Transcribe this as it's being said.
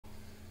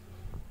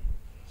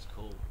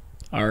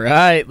All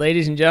right,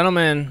 ladies and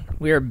gentlemen,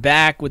 we are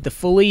back with the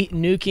Fully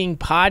Nuking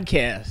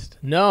podcast.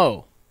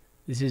 No,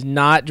 this is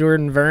not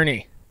Jordan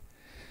Verney.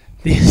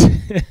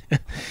 I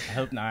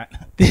hope not.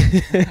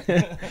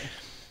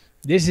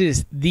 This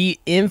is the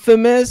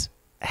infamous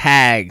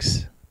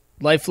Haggz,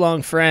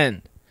 lifelong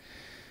friend.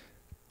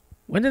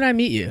 When did I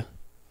meet you?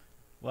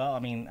 Well, I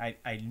mean,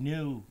 I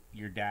knew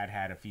your dad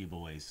had a few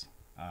boys.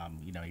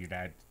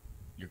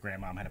 Your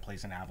grandmom had a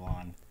place in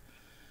Avalon.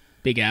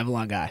 Big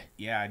Avalon guy.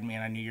 Yeah, I mean,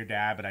 I knew your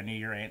dad, but I knew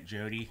your Aunt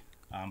Jody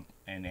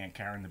and Aunt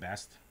Karen the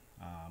best.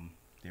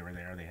 They were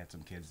there. They had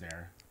some kids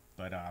there.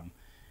 But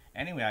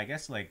anyway, I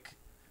guess, I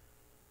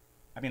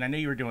knew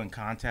you were doing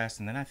contests,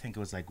 and then I think it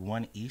was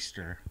one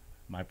Easter,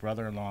 my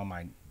brother-in-law,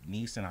 my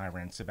niece, and I were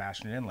in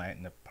Sebastian Inlet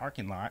in the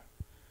parking lot,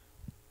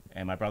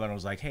 and my brother-in-law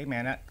was like, "Hey,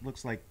 man, that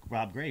looks like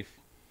Rob Grafe."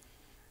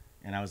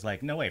 And I was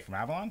like, "No way, from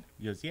Avalon?"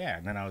 He goes, "Yeah."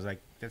 And then I was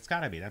like, "That's got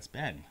to be. That's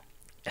Ben."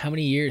 How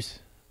many years?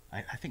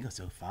 I think it was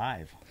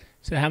 05.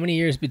 So how many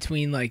years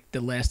between,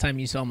 the last time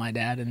you saw my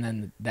dad and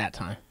then that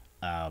time?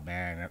 Oh,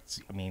 man.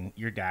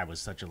 Your dad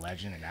was such a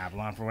legend in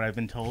Avalon, from what I've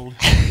been told.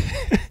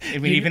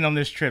 Even on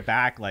this trip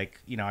back, I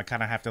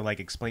kind of have to,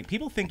 explain.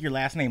 People think your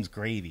last name's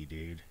Gravy,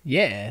 dude.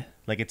 Yeah.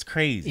 It's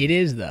crazy. It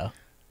is, though.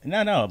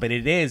 No, but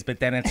it is.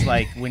 But then it's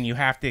when you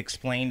have to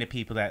explain to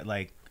people that,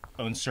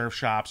 own surf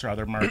shops or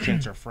other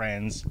merchants or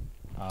friends.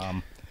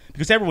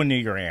 Because everyone knew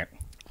your Aunt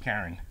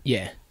Karen.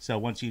 Yeah. So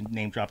once you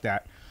name drop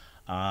that.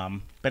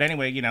 But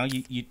anyway,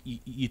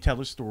 you tell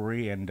the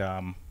story, and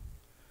I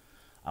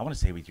want to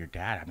say with your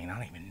dad, I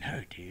don't even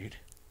know, dude.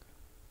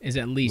 Is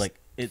at least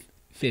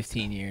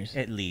 15 years.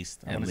 At least.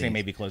 I want to say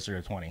maybe closer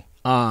to 20.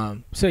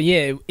 So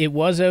yeah, it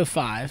was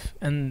 05,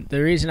 and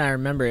the reason I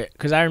remember it,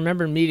 because I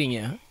remember meeting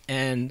you,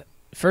 and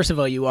first of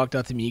all, you walked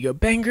up to me, you go,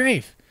 "Ben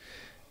Grafe."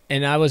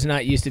 And I was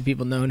not used to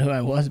people knowing who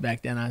I was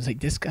back then. I was like,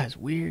 this guy's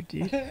weird,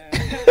 dude.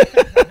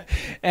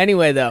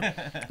 Anyway, though,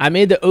 I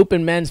made the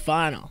open men's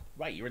final.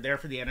 Right, you were there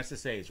for the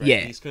NSSAs, right?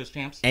 Yeah. East Coast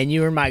champs? And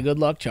you were my good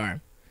luck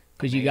charm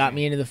because you got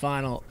me into the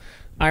final.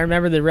 I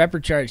remember the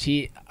report charts.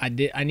 I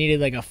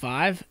needed a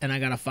 5, and I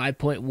got a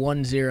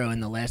 5.10 in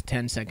the last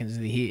 10 seconds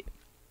of the heat.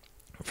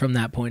 From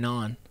that point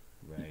on,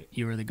 right,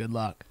 you were the good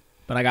luck.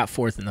 But I got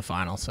 4th in the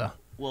final, so.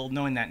 Well,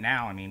 knowing that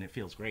now, it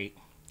feels great.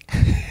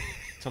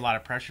 It's a lot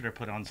of pressure to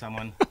put on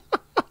someone,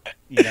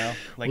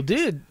 Well,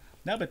 dude.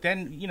 No, but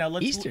then,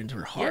 Easterns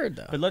were hard,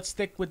 though. But let's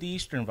stick with the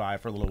Eastern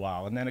vibe for a little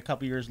while. And then a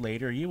couple years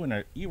later, you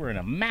were in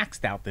a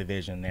maxed out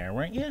division there,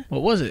 weren't you?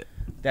 What was it?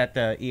 That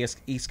the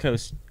East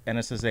Coast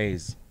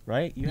NSSAs,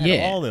 right? You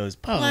had all those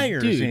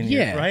players in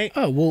you, right?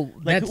 Oh, well,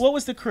 what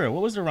was the crew?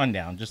 What was the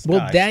rundown? Just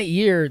guys. That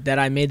year that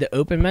I made the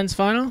open men's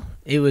final,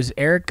 it was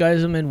Eric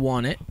Geiselman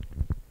won it.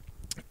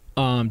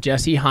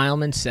 Jesse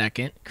Heilman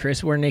 2nd,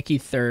 Chris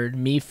Wernicke 3rd,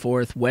 me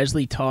 4th,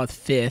 Wesley Toth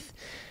 5th,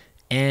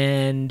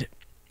 and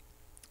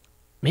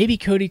maybe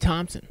Cody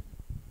Thompson.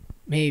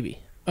 Maybe.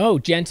 Oh,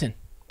 Jensen.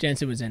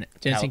 Jensen was in it.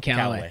 Jensen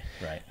Callaway.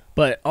 Right.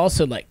 But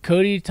also,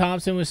 Cody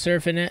Thompson was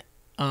surfing it.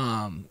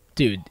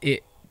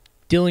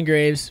 Dylan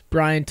Graves,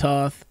 Brian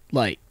Toth,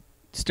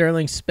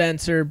 Sterling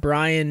Spencer,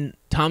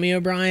 Tommy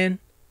O'Brien.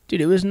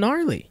 Dude, it was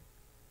gnarly.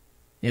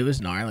 It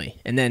was gnarly.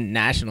 And then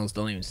Nationals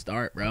don't even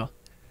start, bro.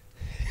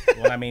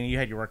 Well, you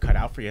had your work cut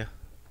out for you.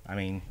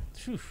 I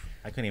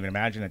couldn't even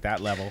imagine at that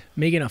level.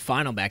 Making a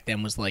final back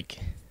then was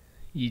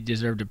you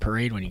deserved a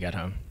parade when you got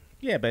home.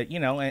 Yeah, but,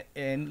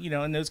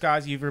 and those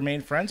guys, you've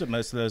remained friends with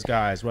most of those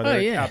guys, whether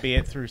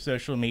albeit through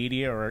social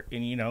media or,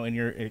 in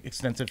your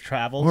extensive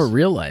travels. Or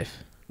real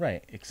life.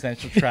 Right,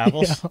 extensive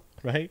travels,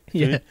 right?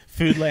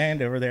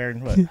 Foodland over there,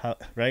 and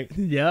right?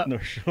 Yeah.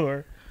 North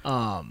Shore.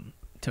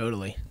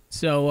 Totally.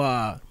 So,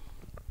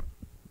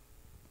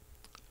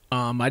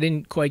 I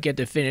didn't quite get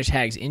to finish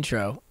Haggz'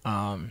 intro.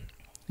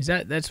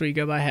 That's where you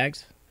go by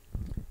Haggz?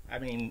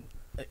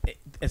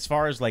 As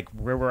far as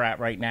where we're at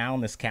right now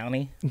in this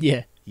county.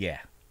 Yeah. Yeah.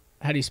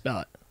 How do you spell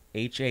it?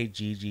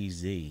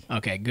 Haggz.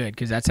 Okay, good,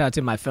 because that's how it's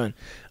in my phone.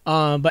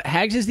 But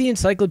Haggz is the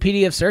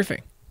encyclopedia of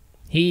surfing.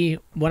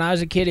 When I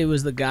was a kid, it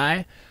was the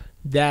guy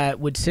that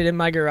would sit in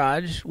my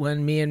garage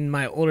when me and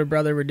my older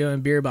brother were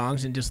doing beer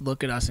bongs and just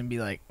look at us and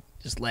be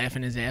just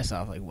laughing his ass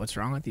off. What's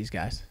wrong with these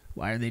guys?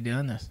 Why are they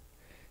doing this?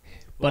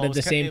 But at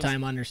the same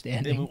time,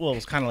 understanding. It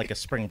was kind of like a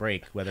spring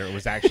break, whether it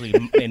was actually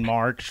in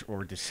March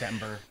or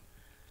December.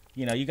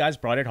 You guys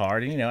brought it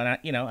hard, and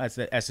as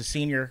a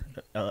senior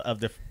of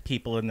the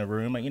people in the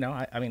room,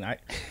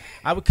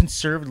 I would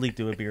conservatively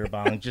do a beer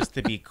bong just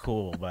to be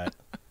cool, but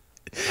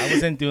I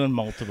wasn't doing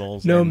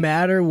multiples. No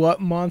matter what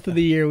month of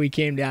the year we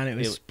came down, it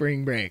was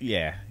spring break.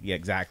 Yeah,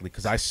 exactly.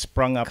 Because I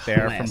sprung up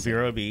there from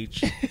Vero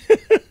Beach.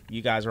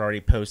 You guys were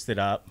already posted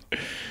up,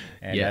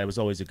 and it was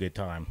always a good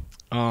time.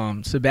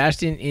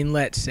 Sebastian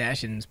Inlet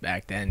sessions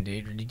back then,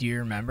 dude. Do you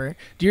remember?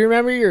 Do you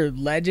remember your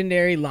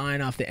legendary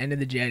line off the end of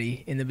the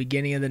jetty in the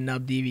beginning of the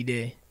Nub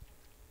DVD?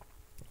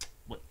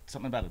 What?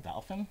 Something about a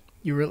dolphin?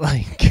 You were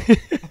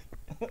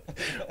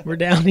we're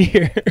down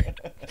here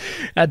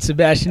at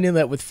Sebastian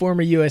Inlet with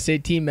former USA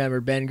team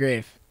member Ben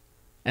Grafe.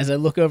 As I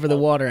look over the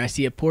water, I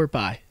see a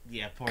porpoise.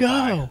 Yeah,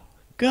 porpoise.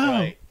 Go.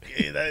 Right.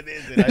 Yeah, that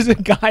is it. There's a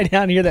guy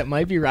down here that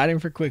might be riding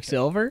for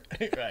Quicksilver.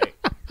 Right.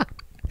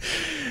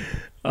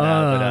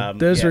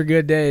 Those were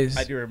good days.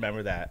 I do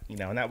remember that,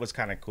 and that was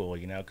kind of cool,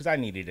 because I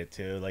needed it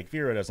too. Like,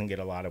 Vero doesn't get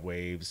a lot of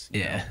waves.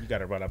 You got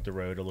to run up the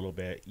road a little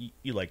bit.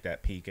 You like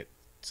that peak at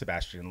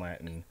Sebastian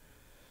Inlet, and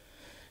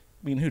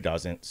I mean, who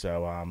doesn't?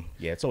 So,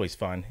 it's always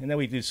fun. And then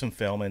we do some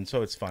filming,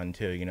 so it's fun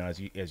too, as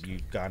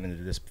you've gotten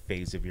into this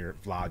phase of your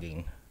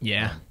vlogging.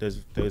 Yeah.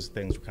 Those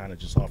things were kind of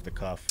just off the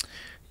cuff.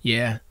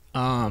 Yeah.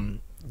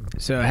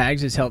 So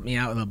Haggz has helped me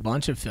out with a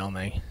bunch of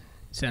filming.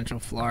 Central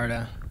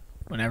Florida.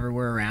 Whenever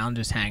we're around,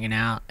 just hanging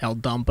out, El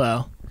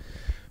Dumpo.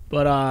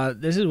 But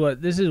this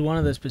is one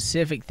of the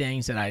specific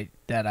things that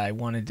I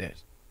wanted to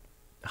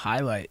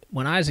highlight.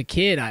 When I was a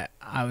kid, I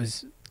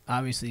was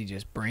obviously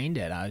just brain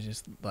dead. I was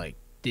just like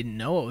didn't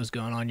know what was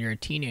going on. You're a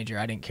teenager.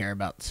 I didn't care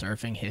about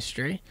surfing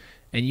history,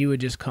 and you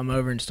would just come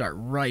over and start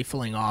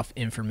rifling off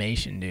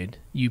information, dude.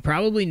 You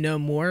probably know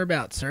more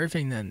about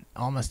surfing than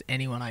almost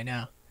anyone I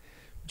know,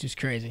 which is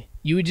crazy.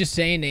 You would just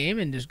say a name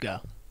and just go.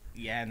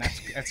 Yeah, and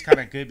that's kind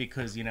of good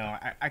because,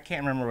 I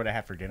can't remember what I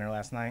had for dinner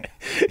last night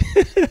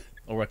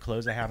or what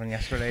clothes I had on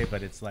yesterday,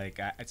 but it's like,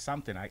 it's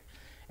something. I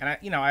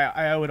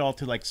owe it all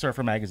to, like,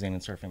 Surfer Magazine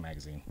and Surfing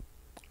Magazine.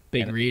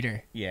 Big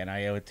reader. Yeah, and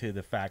I owe it to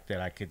the fact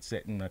that I could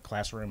sit in a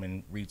classroom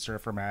and read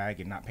Surfer Mag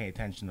and not pay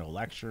attention to a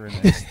lecture and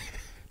then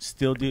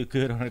still do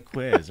good on a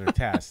quiz or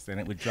test, and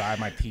it would drive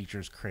my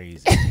teachers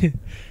crazy.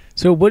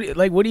 So what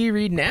do you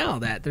read now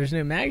that there's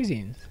no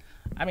magazines?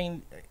 I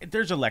mean,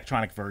 there's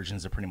electronic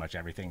versions of pretty much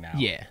everything now.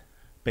 Yeah.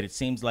 But it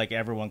seems like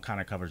everyone kind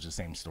of covers the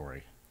same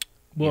story.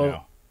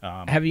 Well,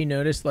 have you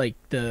noticed like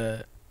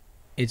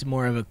it's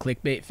more of a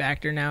clickbait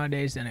factor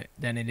nowadays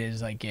than it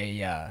is like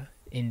a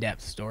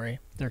in-depth story?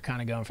 They're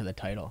kind of going for the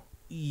title.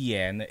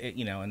 Yeah, and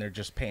and they're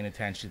just paying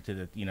attention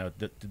to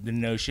the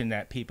notion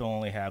that people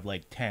only have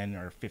like 10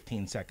 or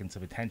 15 seconds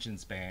of attention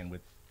span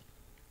with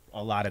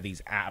a lot of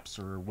these apps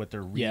or what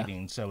they're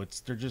reading. Yeah. So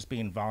they're just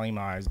being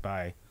volumized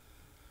by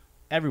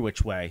every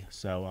which way.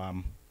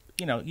 So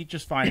you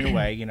just find your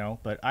way,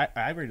 but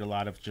I read a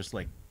lot of just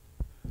like,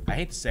 I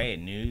hate to say it,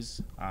 news,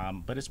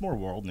 but it's more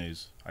world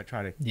news. I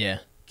try to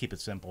keep it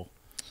simple.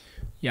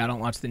 Yeah, I don't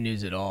watch the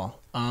news at all.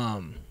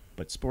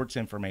 But sports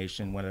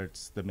information, whether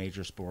it's the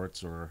major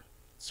sports or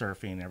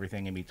surfing,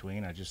 everything in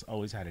between, I just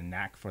always had a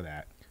knack for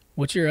that.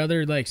 What's your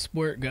other like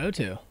sport go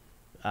to?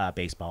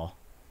 Baseball.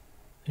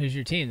 Who's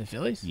your team? The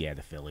Phillies? Yeah,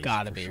 the Phillies.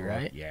 Gotta be, sure.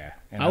 right? Yeah.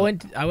 And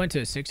I went to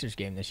a Sixers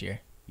game this year.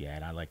 Yeah,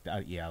 and I like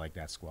that. Yeah, I like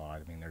that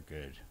squad. I mean, they're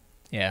good.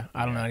 Yeah,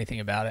 I don't know anything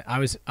about it. I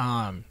was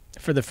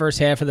for the first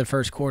half of the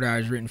first quarter, I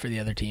was rooting for the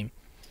other team.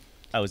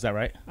 Oh, is that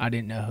right? I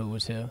didn't know who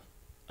was who.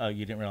 Oh,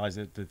 you didn't realize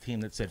that the team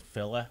that said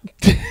Phila,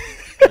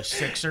 the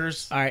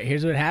Sixers. All right,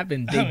 here's what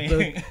happened.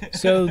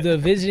 So the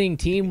visiting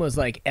team was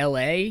like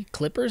L.A.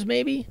 Clippers,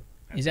 maybe.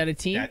 Is that a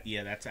team?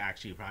 That's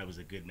actually probably was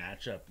a good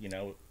matchup.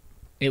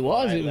 It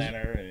was. It was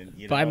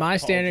and, by my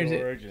Paul standards,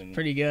 George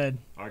pretty good.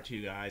 Our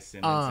two guys,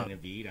 Simmons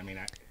and Embiid. I mean,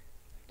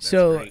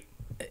 so great.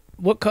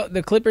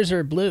 The Clippers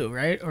are blue,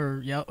 right,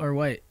 or yellow, or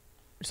white,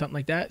 or something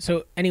like that.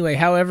 So anyway,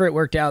 however it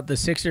worked out, the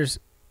Sixers,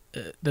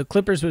 the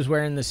Clippers was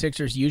wearing the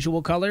Sixers'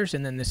 usual colors,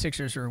 and then the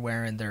Sixers were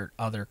wearing their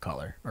other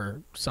color,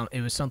 or some.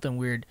 It was something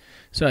weird.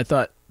 So I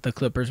thought the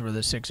Clippers were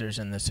the Sixers,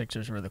 and the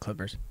Sixers were the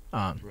Clippers.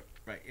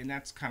 Right, and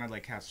that's kind of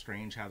like how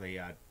strange how they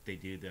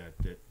do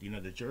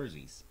the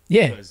jerseys.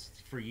 Yeah. Because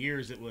for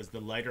years it was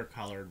the lighter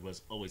colored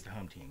was always the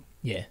home team.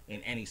 Yeah.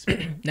 In any sport.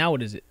 Now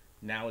what is it?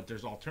 Now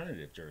there's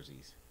alternative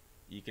jerseys.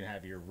 You can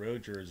have your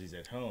road jerseys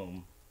at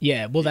home.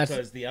 Yeah, well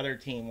because the other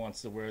team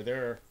wants to wear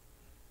their.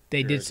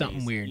 They jerseys, did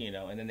something weird.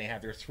 And then they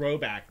have their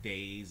throwback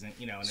days, and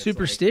And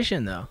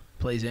superstition though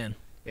plays in.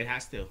 It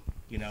has to,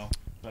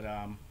 but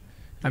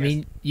I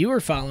mean, you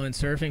were following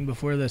surfing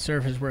before the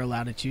surfers were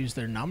allowed to choose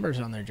their numbers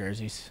on their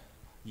jerseys.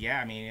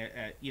 Yeah, I mean,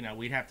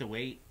 we'd have to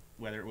wait,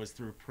 whether it was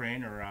through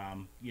print or,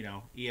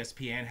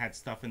 ESPN had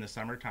stuff in the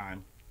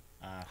summertime,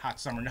 hot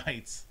summer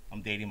nights.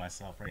 I'm dating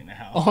myself right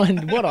now.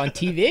 On what, on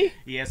TV?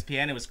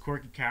 ESPN, it was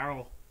Corky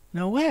Carroll.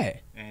 No way.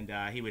 And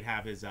he would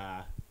have his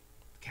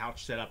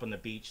couch set up on the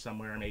beach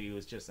somewhere. Maybe it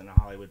was just in a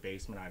Hollywood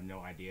basement. I have no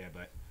idea.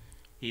 But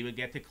he would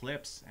get the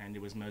clips, and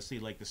it was mostly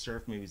like the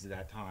surf movies at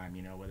that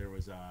time, whether it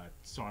was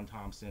Sean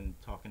Thompson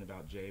talking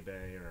about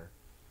J-Bay or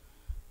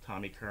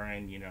Tommy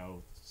Curran,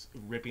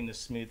 ripping the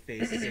smooth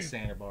faces of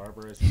Santa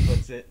Barbara, as he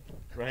puts it,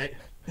 right?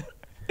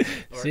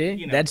 Or,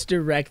 See, that's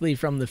directly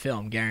from the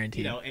film,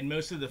 guaranteed. And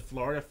most of the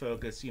Florida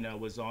focus,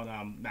 was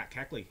on Matt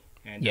Keckley.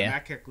 And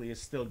Matt Keckley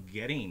is still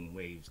getting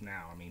waves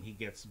now. I mean, he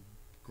gets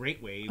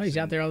great waves. Oh, he's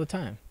out there all the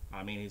time.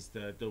 I mean, he's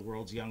the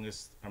world's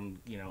youngest,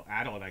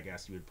 adult, I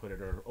guess you would put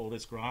it, or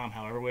oldest Grom,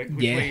 however which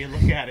way you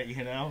look at it,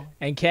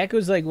 And Keck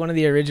was like one of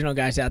the original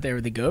guys out there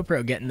with the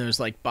GoPro, getting those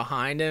like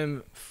behind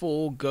him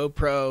full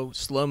GoPro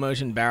slow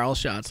motion barrel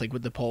shots, like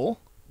with the pole.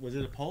 Was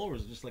it a pole or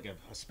was it just like a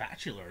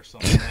spatula or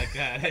something like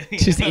that?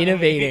 Just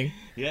innovating.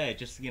 Yeah,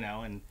 just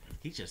and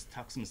he just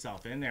tucks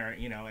himself in there,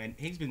 and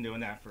he's been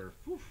doing that for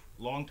a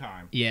long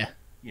time. Yeah.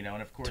 And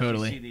of course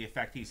totally. You see the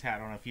effect he's had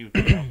on a few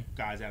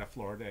guys out of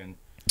Florida, and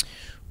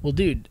Well,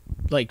 dude,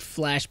 like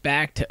flash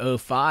back to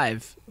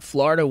 '05,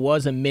 Florida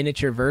was a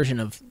miniature version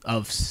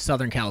of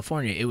Southern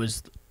California. It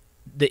was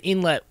the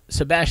inlet,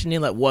 Sebastian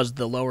Inlet was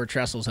the lower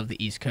trestles of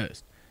the East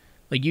Coast.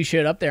 Like you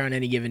showed up there on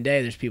any given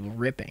day, there's people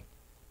ripping.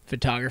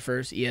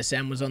 Photographers,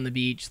 ESM was on the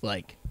beach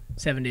like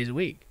 7 days a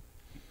week.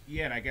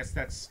 Yeah, and I guess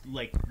that's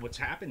like what's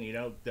happened,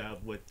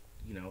 what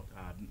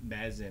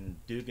Mez and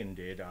Dugan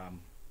did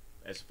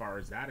as far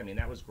as that. I mean,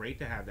 that was great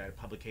to have that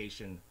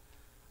publication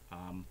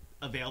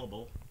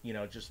available,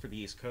 just for the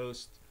East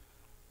Coast.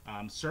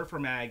 Surfer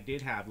Mag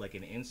did have like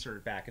an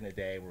insert back in the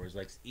day where it was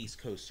like East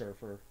Coast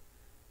Surfer,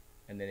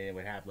 and then it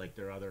would have like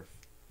their other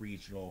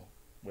regional,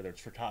 whether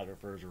it's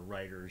photographers or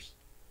writers.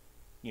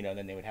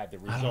 Then they would have the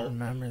result. I don't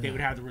remember that. They would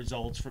have the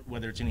results for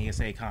whether it's an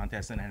ESA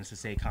contest, an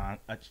NSSA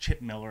a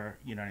Chip Miller.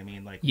 You know what I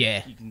mean? Like,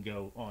 yeah, you can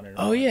go on and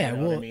on. Oh yeah, you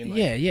know well, what I mean?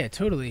 Like, yeah,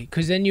 totally.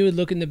 Because then you would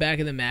look in the back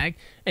of the mag,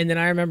 and then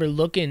I remember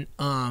looking,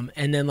 and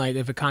then like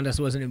if a contest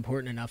wasn't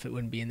important enough, it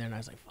wouldn't be in there, and I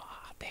was like,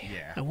 oh, damn,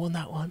 yeah, I won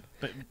that one.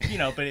 But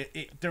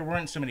there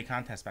weren't so many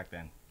contests back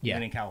then. Yeah,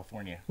 even in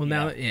California. Well,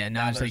 now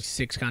it's like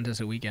 6 contests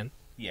a weekend.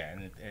 Yeah,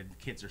 and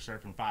kids are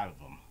surfing 5 of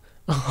them.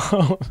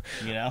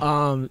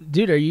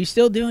 Dude, are you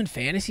still doing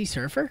Fantasy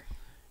Surfer?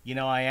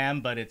 I am,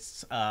 but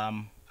it's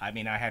I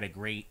had a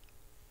great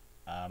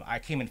I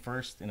came in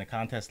first in a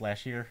contest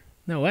last year.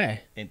 No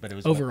way. But it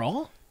was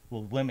overall?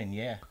 Women,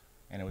 yeah.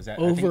 And it was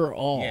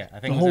overall. I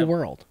think the whole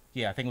world.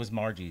 Yeah, I think it was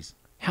Margie's.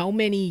 How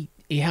many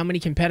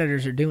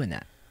competitors are doing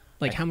that?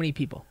 Like how many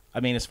people?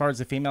 As far as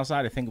the female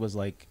side, I think it was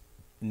like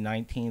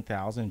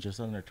 19,000, just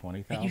under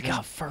 20,000. And you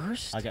got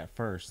first? I got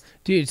first.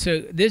 Dude,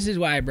 so this is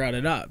why I brought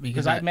it up.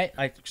 Because I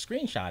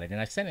screenshot it and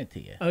I sent it to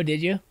you. Oh,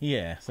 did you?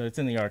 Yeah, so it's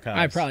in the archives.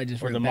 I probably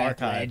just wrote the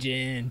back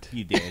legend.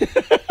 You did.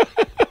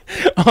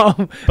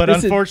 But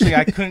unfortunately,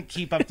 I couldn't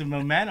keep up the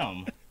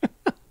momentum.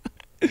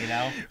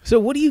 So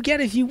what do you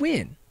get if you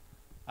win?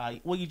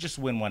 Well, you just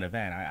win one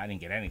event. I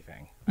didn't get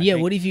anything.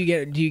 What if you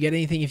get? Do you get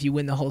anything if you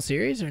win the whole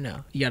series or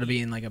no? You got to be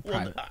in like a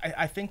private. Well,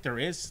 I think there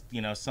is,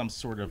 some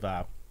sort of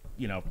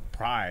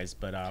prize,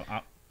 but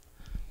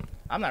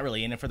I'm not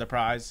really in it for the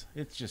prize.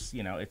 It's just,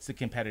 it's the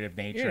competitive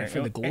nature. You're in it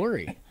for the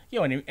glory.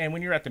 And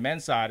when you're at the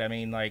men's side,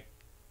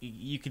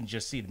 you can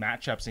just see the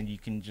matchups and you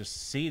can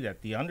just see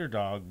that the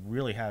underdog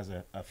really has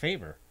a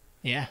favor.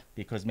 Yeah.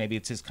 Because maybe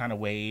it's his kind of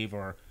wave,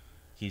 or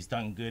he's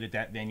done good at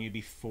that venue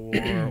before,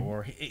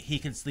 or he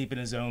can sleep in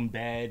his own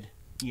bed,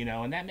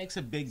 and that makes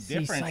a big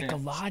difference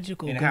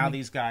psychological in how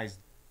these guys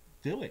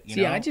do it.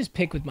 I just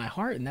pick with my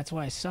heart, and that's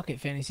why I suck at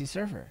Fantasy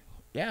Surfer.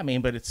 Yeah,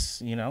 but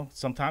it's,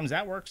 sometimes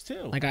that works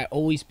too. Like I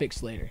always pick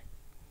Slater.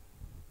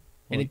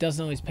 And it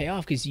doesn't always pay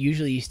off because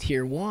usually he's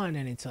tier 1,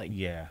 and it's like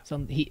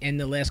in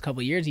the last couple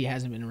of years he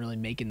hasn't been really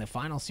making the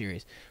final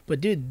series. But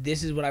dude,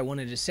 this is what I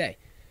wanted to say.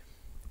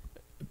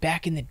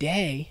 Back in the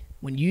day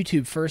when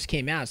YouTube first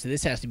came out, so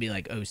this has to be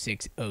like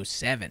 06,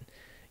 07,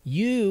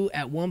 you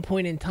at one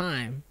point in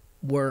time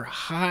were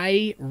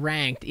high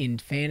ranked in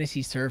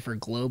Fantasy Surfer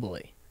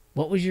globally.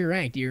 What was your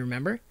rank? Do you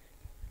remember?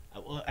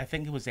 Well, I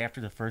think it was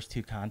after the first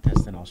 2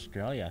 contests in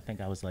Australia. I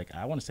think I was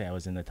I want to say I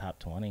was in the top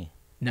 20.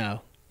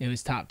 No. It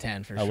was top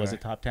 10 for sure. Oh, was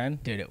it top 10?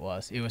 Dude, it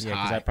was. It was high.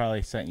 Yeah, because I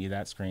probably sent you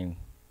that screen.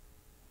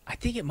 I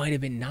think it might have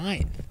been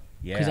 9th.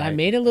 Yeah. Because I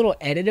made a little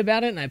edit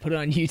about it, and I put it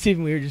on YouTube,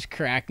 and we were just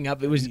cracking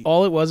up. It was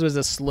all it was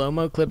a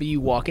slow-mo clip of you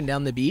walking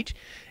down the beach,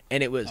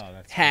 and it was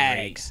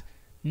Haggz,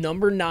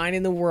 number 9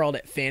 in the world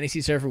at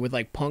Fantasy Surfer with,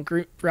 like, punk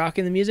rock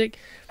in the music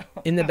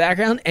in the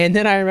background. And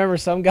then I remember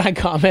some guy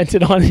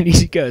commented on it, and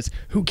he goes,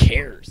 "Who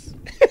cares?"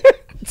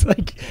 It's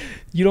like,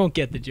 you don't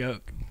get the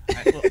joke.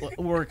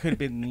 Or it could have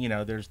been,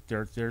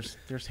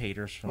 there's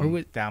haters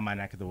from down my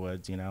neck of the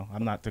woods.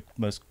 I'm not the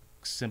most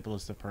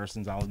simplest of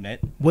persons, I'll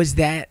admit. Was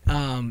that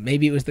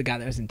maybe it was the guy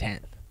that was in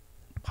 10th?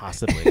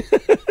 Possibly.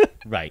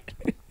 Right.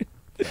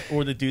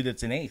 Or the dude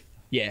that's in 8th.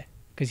 Yeah,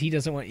 because he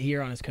doesn't want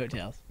here on his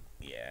coattails.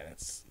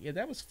 Yeah,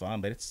 that was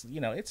fun, but it's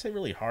it's a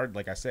really hard.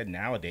 Like I said,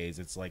 nowadays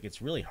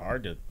it's really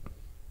hard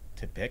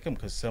to pick them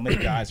because so many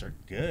guys are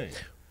good.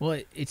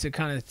 Well, it's a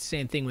kind of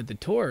same thing with the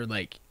tour.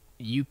 Like,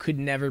 you could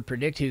never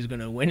predict who's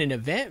going to win an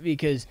event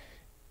because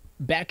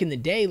back in the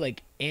day,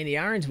 like, Andy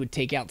Irons would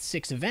take out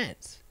 6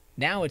 events.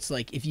 Now it's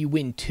like if you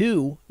win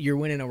 2, you're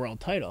winning a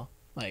world title,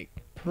 like,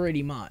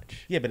 pretty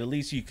much. Yeah, but at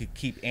least you could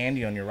keep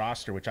Andy on your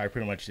roster, which I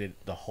pretty much did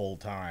the whole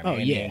time. Oh,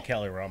 Andy and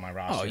Kelly were on my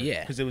roster. Oh,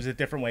 yeah. Because it was a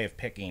different way of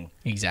picking.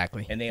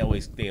 Exactly. And they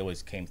always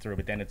came through,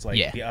 but then it's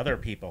like the other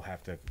people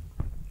have to...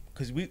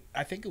 Because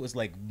I think it was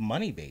like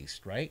money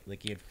based, right?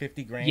 Like you had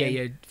 50 grand. Yeah,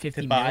 you had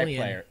 50 to buy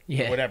million. Player,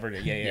 yeah, or whatever.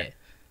 Yeah.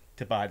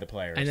 To buy the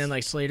players. And then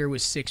like Slater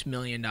was $6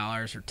 million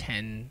or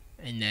 10,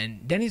 and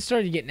then it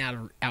started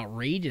getting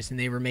outrageous, and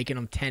they were making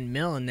them 10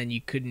 mil, and then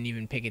you couldn't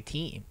even pick a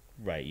team.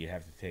 Right, you'd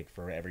have to take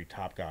for every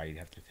top guy, you'd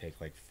have to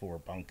take like 4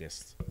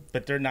 bunkists,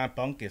 but they're not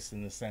bunkists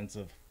in the sense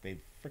of they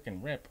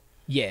freaking rip.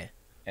 Yeah,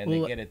 and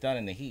they get it done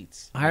in the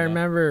heats. I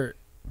remember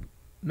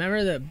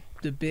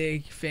the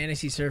big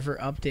Fantasy Surfer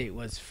update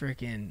was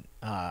freaking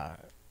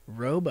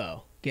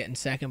Robo getting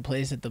second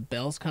place at the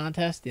Bells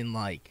contest in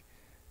like,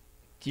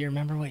 do you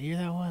remember what year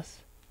that was?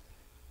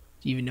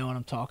 Do you even know what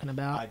I'm talking I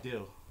about?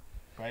 do.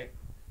 Right?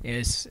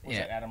 Was Was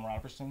that Adam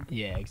Robertson?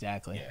 Yeah,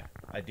 exactly. Yeah,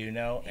 I do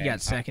know. He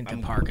got second to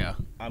Parko.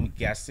 I'm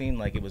guessing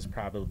like it was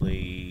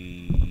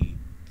probably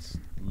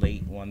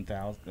late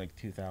 1000, like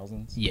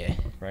 2000s. Yeah,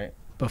 Right?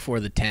 before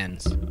the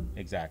tens.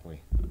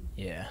 Exactly.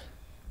 Yeah,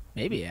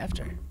 maybe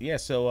after. Yeah,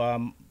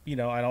 so you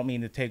know, I don't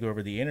mean to take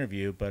over the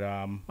interview, but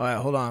All right,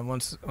 hold on one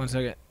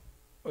second.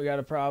 We got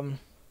a problem.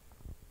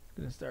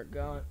 Gonna start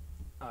going.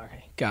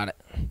 Okay, got it.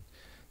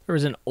 There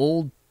was an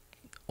old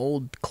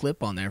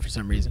clip on there for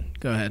some reason.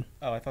 Go ahead.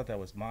 oh, I thought that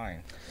was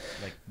mine.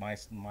 Like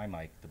my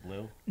mic, the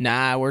blue,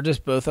 Nah, we're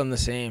just both on the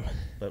same.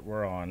 but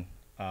we're on.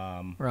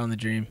 We're on the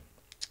dream.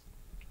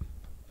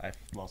 I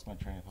lost my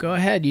train of thought. Go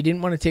ahead. You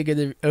didn't want to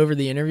take over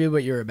the interview,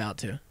 but you're about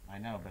to. I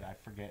know, but I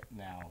forget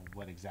now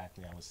what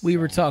exactly I was We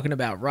were saying. talking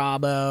about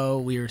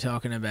Robbo. We were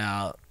talking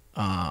about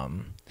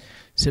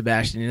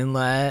Sebastian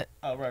Inlet.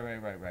 Oh,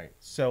 right.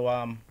 So,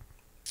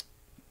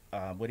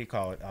 what do you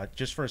call it?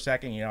 Just for a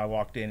second, you know, I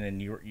walked in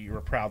and you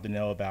were proud to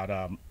know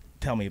about,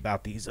 tell me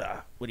about these,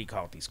 what do you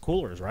call it? These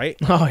coolers, right?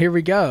 Oh, here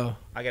we go.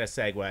 I got a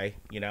segue,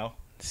 you know.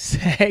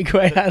 Segue.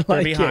 I They're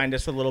like behind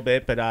us a little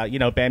bit, but, you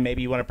know, Ben,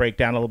 maybe you want to break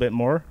down a little bit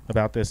more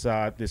about this,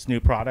 this new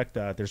product.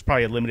 There's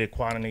probably a limited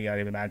quantity,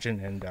 I'd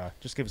imagine, and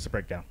just give us a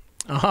breakdown.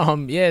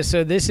 Yeah,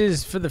 so this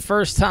is for the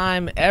first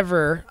time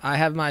ever. I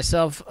have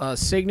myself a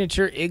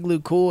signature Igloo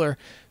cooler.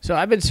 So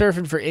I've been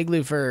surfing for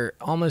Igloo for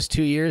almost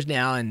 2 years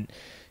now, and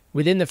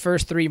within the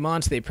first 3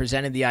 months, they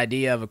presented the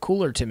idea of a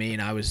cooler to me,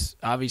 and I was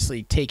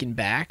obviously taken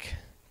back,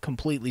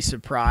 completely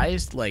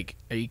surprised. Like,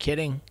 are you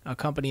kidding? A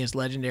company as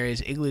legendary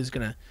as Igloo is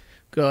going to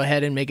go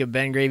ahead and make a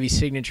Ben Gravy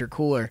signature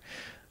cooler.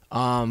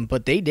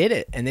 But they did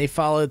it, and they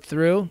followed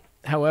through.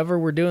 However,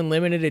 we're doing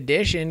limited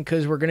edition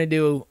because we're going to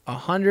do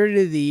 100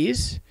 of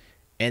these,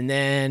 and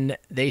then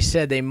they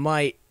said they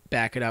might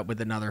back it up with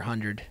another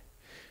 100.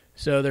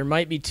 So there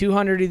might be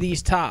 200 of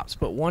these tops,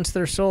 but once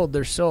they're sold,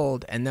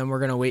 and then we're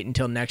going to wait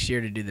until next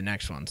year to do the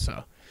next one.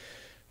 So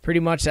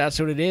pretty much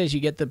that's what it is. You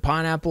get the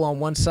pineapple on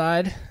one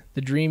side,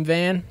 the Dream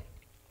Van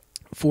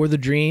for the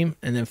Dream,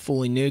 and then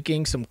fully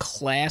nuking, some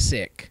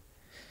classic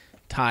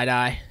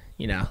tie-dye.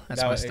 You know,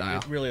 that's my style.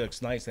 It really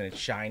looks nice, and it's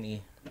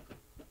shiny,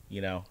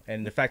 you know.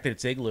 And the fact that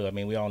it's Igloo, I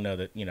mean, we all know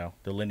that, you know,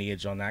 the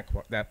lineage on that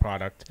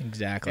product.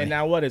 Exactly. And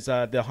now what is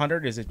the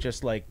 100? Is it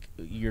just like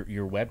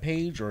your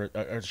webpage, or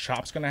are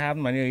shops going to have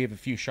them? I know you have a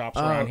few shops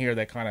around here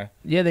that kind of...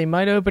 Yeah, they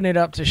might open it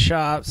up to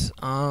shops.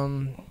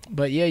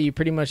 But yeah, you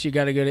got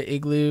to go to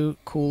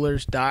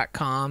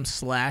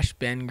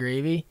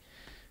igloocoolers.com/BenGravy,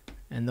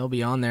 and they'll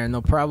be on there, and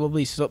they'll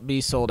probably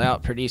be sold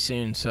out pretty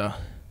soon. So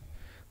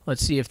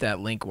let's see if that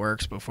link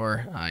works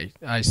before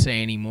I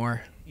say any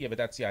more. Yeah, but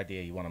that's the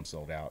idea. You want them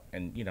sold out.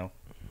 And, you know,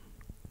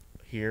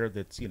 here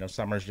that's, you know,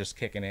 summer's just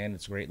kicking in.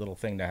 It's a great little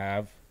thing to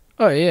have.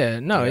 Oh, yeah.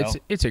 No, You know?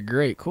 it's a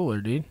great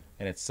cooler, dude.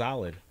 And it's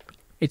solid.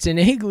 It's an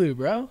Igloo,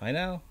 bro. I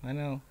know.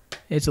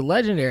 It's a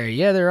legendary.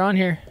 Yeah, they're on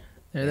here.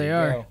 There they you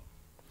are. go.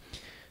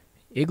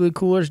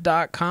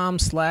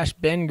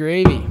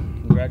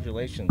 igloocoolers.com/BenGravy.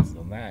 Congratulations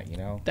on that, you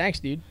know. Thanks,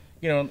 dude.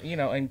 You know,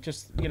 and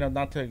just, you know,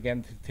 not to,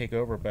 again, to take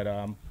over, but,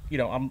 you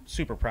know, I'm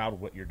super proud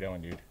of what you're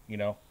doing, dude, you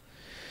know.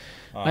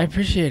 I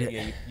appreciate it.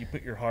 Yeah, you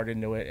put your heart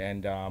into it,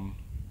 and,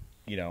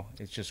 you know,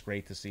 it's just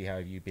great to see how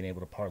you've been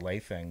able to parlay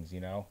things, you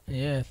know.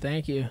 Yeah,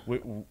 thank you.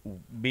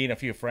 Being a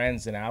few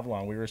friends in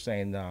Avalon, we were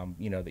saying,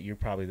 you know, that you're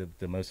probably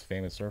the most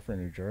famous surfer in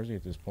New Jersey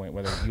at this point,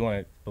 whether you want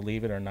to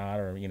believe it or not,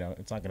 or, you know,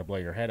 it's not going to blow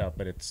your head up,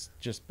 but it's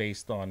just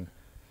based on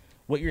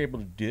what you're able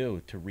to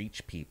do to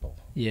reach people.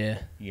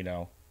 Yeah. You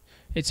know.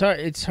 It's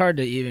hard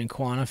to even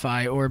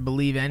quantify or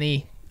believe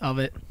any of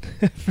it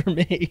for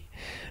me.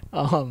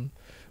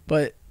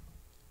 But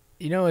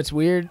you know, it's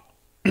weird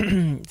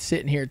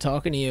sitting here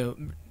talking to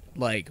you.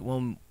 Like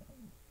when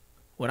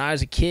I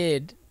was a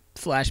kid,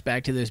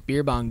 flashback to those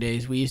beer bong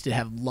days, we used to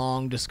have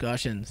long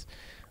discussions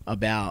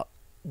about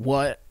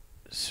what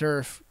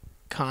surf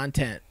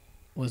content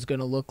was going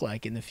to look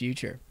like in the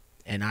future.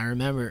 And I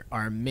remember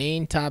our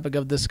main topic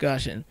of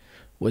discussion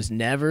was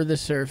never the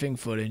surfing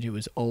footage. It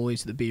was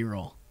always the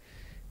B-roll.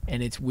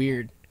 And it's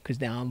weird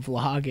because now I'm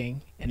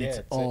vlogging and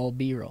it's all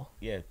B-roll.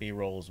 Yeah,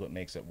 B-roll is what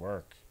makes it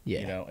work. Yeah.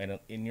 You know, and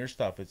in your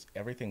stuff,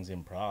 everything's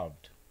improv.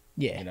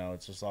 Yeah. You know,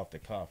 it's just off the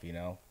cuff, you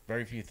know.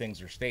 Very few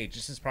things are staged.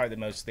 This is probably the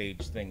most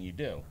staged thing you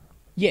do.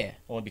 Yeah.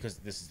 Only because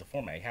this is the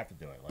format. You have to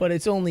do it. Like, but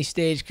it's only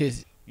staged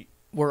because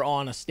we're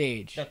on a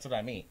stage. That's what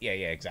I mean. Yeah,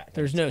 exactly.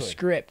 There's no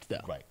script,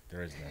 though. Right.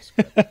 There is no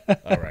script.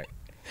 All right.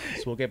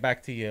 So we'll get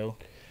back to you.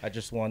 I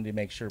just wanted to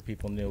make sure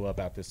people knew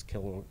about this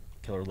killer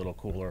little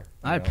cooler.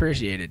 I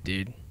appreciate it,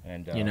 dude.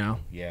 And you know?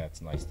 Yeah,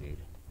 it's nice, dude.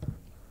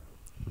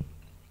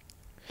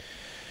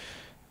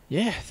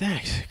 Yeah,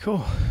 thanks.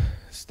 Cool.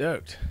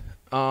 Stoked.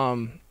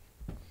 So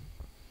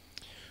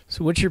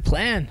what's your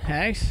plan,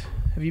 Haggz?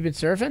 Have you been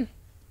surfing?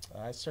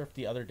 I surfed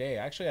the other day.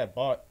 Actually, I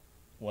bought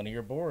one of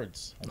your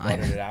boards. I bought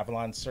it at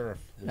Avalon Surf,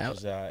 which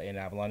is in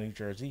Avalon, New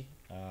Jersey.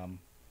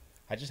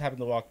 I just happened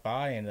to walk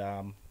by,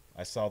 and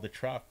I saw the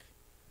truck,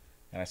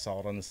 and I saw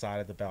it on the side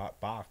of the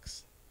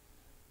box.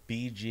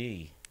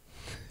 BG.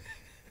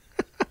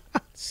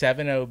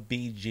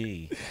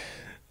 70BG.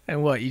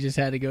 And what, you just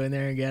had to go in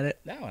there and get it?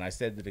 No, and I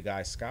said to the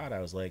guy, Scott, I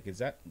was like, is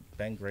that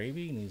Ben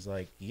Gravy? And he's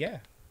like, yeah.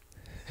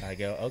 I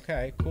go,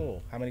 okay,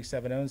 cool. How many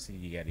 7-0s did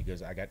you get? He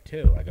goes, I got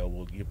 2. I go,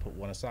 well, you put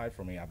one aside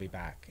for me. I'll be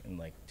back in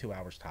like 2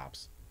 hours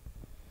tops.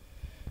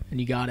 And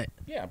you got it.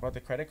 Yeah, I brought the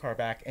credit card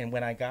back. And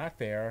when I got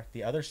there,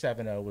 the other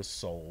 7-0 was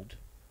sold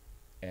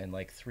and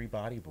like 3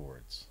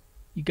 bodyboards.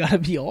 You got to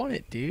be on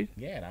it, dude.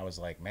 Yeah, and I was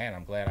like, man,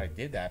 I'm glad I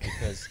did that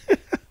because,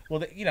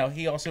 well,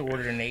 he also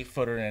ordered an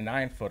 8-footer and a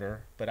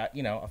 9-footer. But,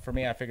 for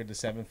me, I figured the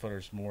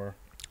 7-footer's more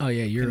Oh,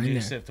 yeah, you're in there.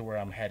 conducive to where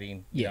I'm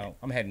heading.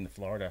 I'm heading to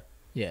Florida.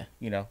 Yeah.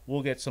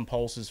 We'll get some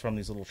pulses from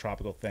these little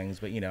tropical things,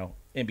 but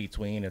in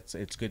between,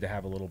 it's good to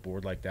have a little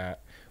board like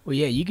that. Well,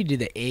 yeah, you could do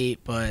the 8,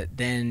 but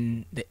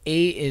then the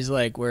 8 is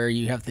like where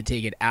you have to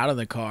take it out of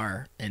the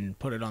car and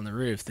put it on the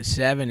roof. The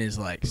 7 is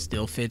like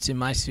still fits in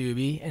my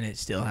Subi and it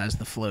still has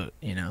the float,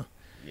 Yeah,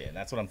 and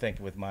that's what I'm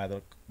thinking with my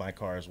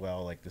car as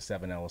well. Like the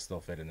 7L will still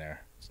fit in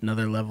there. It's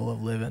another level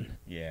of living.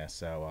 Yeah,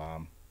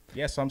 so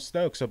so I'm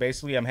stoked. So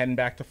basically, I'm heading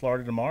back to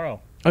Florida tomorrow.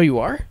 Oh, you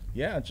are?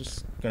 Yeah,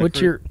 just gonna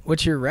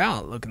what's your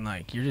route looking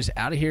like? You're just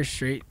out of here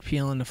straight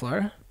peeling to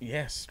Florida?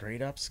 Yeah,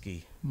 straight up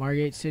ski.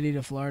 Margate City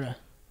to Florida.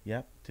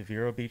 Yep, to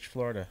Vero Beach,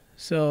 Florida.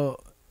 So,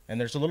 and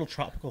there's a little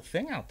tropical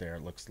thing out there.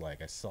 It looks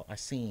like I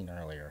seen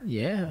earlier.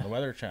 Yeah. On the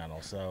Weather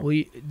Channel. So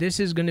this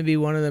is going to be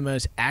one of the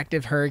most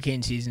active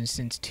hurricane seasons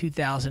since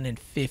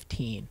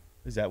 2015.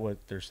 Is that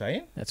what they're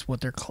saying? That's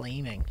what they're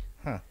claiming.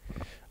 Huh.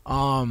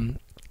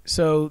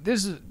 So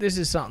this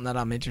is something that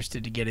I'm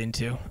interested to get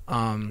into.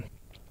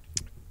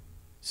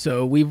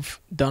 So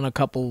we've done a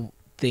couple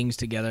things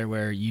together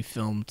where you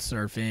filmed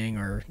surfing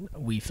or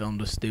we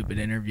filmed a stupid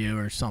interview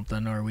or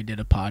something, or we did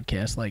a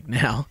podcast like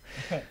now.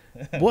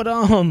 What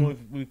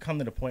we've come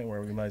to the point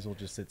where we might as well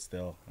just sit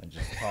still and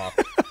just talk.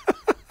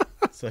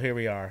 So here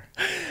we are.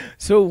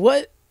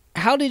 So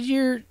how did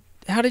your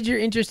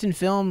interest in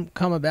film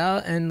come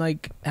about, and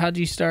like how did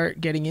you start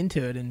getting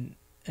into it and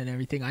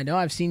everything? I know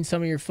I've seen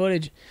some of your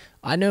footage.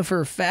 I know for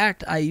a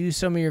fact I used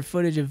some of your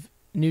footage of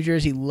New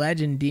Jersey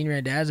legend Dean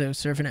Randazzo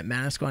surfing at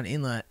Manasquan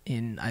Inlet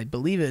in, I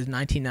believe it was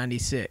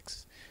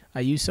 1996.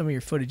 I used some of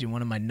your footage in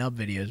one of my nub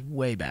videos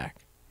way back.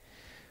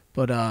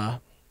 But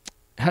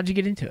how'd you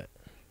get into it?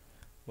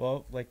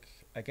 Well,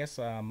 I guess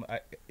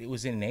it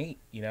was innate.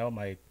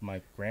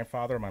 My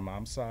grandfather on my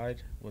mom's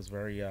side was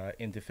very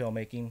into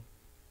filmmaking,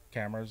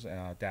 cameras.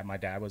 My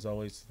dad was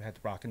always had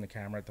rocking the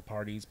camera at the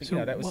parties. But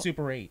that was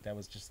Super 8. That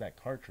was just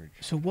that cartridge.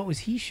 So what was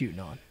he shooting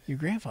on? Your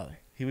grandfather?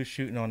 He was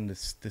shooting on the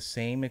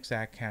same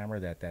exact camera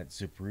that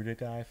Zabruta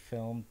guy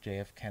filmed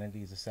JF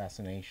Kennedy's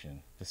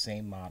assassination. The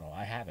same model.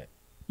 I have it.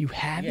 You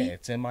have it? Yeah,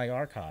 it's in my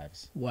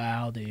archives.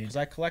 Wow, dude. Because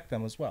I collect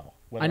them as well.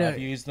 Whether I know. I've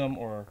used them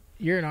or...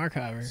 You're an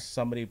archiver.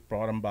 Somebody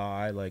brought them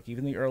by. Like,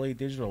 even the early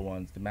digital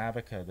ones. The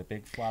Mavica, the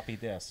big floppy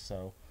disk.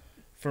 So,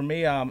 for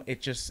me,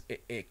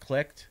 it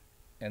clicked.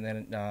 And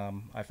then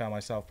I found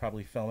myself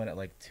probably filming at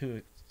like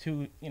 2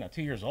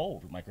 years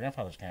old with my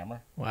grandfather's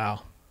camera.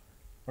 Wow.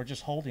 Or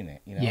just holding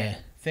it, Yeah.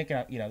 Thinking,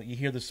 you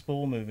hear the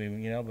spool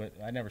moving, but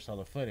I never saw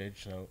the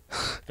footage, so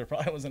there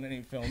probably wasn't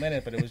any film in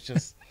it, but it was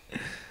just,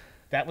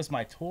 that was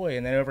my toy.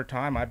 And then over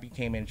time, I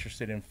became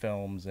interested in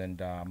films and,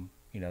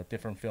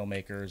 different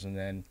filmmakers. And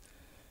then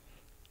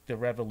the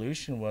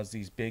revolution was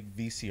these big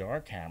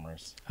VCR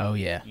cameras. Oh,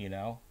 yeah.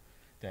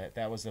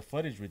 That was the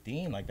footage with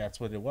Dean. Like, that's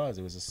what it was.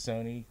 It was a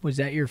Sony. Was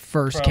that your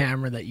first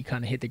camera that you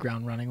kind of hit the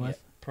ground running with?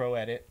 Yeah, Pro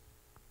Edit,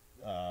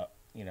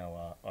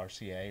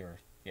 RCA or...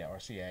 Yeah,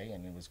 RCA,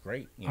 and it was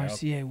great.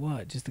 RCA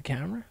what? Just the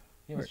camera?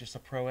 It was just a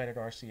Pro Edit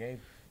RCA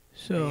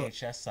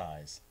VHS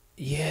size.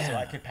 Yeah. So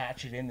I could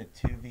patch it into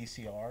 2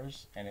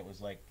 VCRs, and it was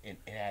like it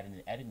had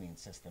an editing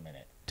system in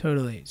it.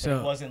 Totally. So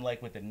it wasn't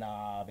like with the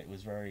knob. It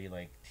was very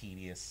like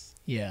tedious.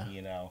 Yeah.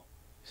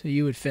 So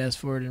you would fast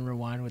forward and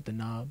rewind with the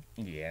knob.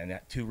 Yeah, and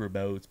that 2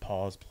 remotes,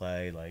 pause,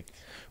 play, like.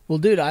 Well,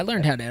 dude, I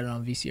learned how to edit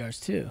on VCRs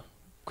too,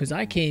 because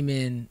I came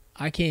in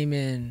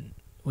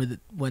with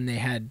when they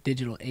had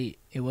digital 8.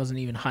 It wasn't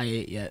even high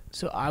 8 yet,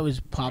 so I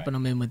was popping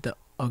them in with the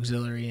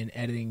auxiliary and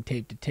editing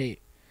tape to tape.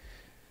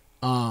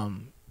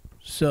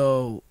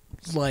 So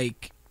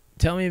like,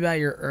 tell me about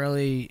your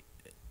early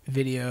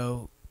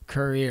video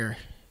career,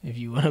 if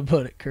you want to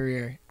put it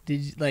career.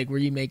 Were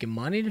you making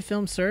money to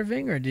film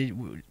surfing, or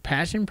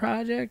passion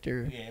project,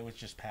 or? Yeah, it was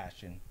just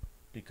passion,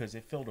 because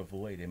it filled a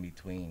void in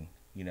between,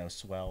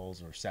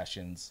 swells or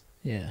sessions.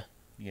 Yeah.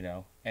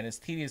 And as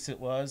tedious it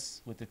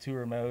was with the 2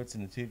 remotes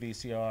and the 2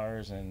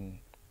 VCRs and,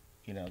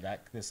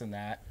 this and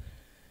that,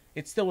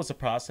 it still was a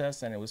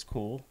process, and it was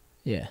cool.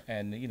 Yeah.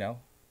 And,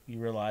 you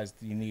realized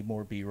you need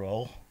more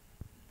B-roll,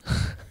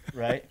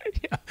 right?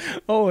 Yeah,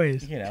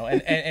 always.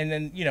 And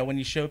then, when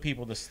you show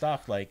people the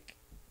stuff, like,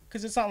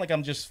 because it's not like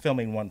I'm just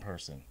filming one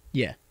person.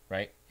 Yeah.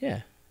 Right?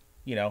 Yeah.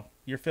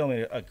 You're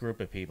filming a group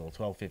of people,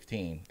 12,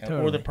 15,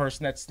 Totally. or the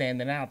person that's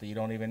standing out that you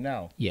don't even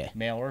know. Yeah.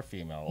 Male or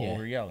female,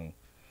 old or young.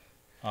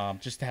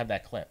 Just to have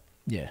that clip.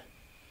 Yeah.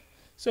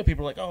 So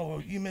people are like,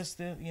 oh, you missed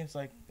it. It's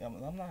like,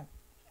 I'm not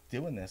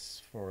doing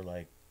this for,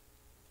 like,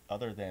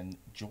 other than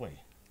joy.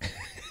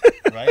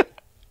 Right?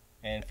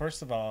 And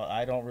first of all,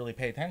 I don't really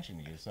pay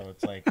attention to you, so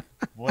it's like,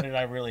 what did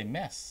I really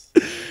miss?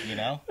 You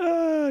know?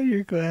 Oh,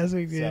 you're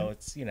classic, dude. So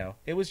it's, you know,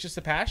 it was just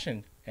a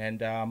passion,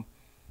 and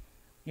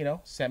you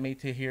know, sent me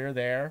to here,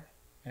 there,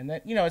 and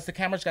then, you know, as the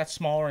cameras got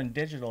smaller and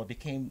digital, it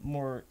became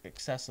more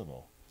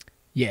accessible.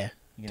 Yeah,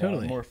 You know,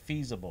 totally. more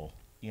feasible.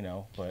 You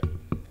know, but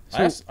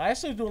So- I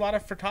also do a lot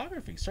of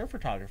photography, surf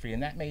photography,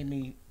 and that made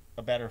me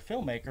a better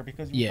filmmaker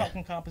because we're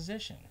talking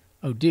composition.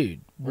 Oh, dude.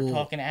 We're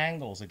talking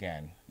angles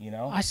again, you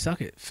know? I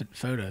suck at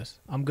photos.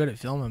 I'm good at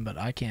filming, but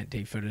I can't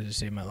take photos to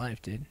save my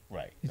life, dude.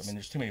 Right. I mean,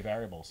 there's too many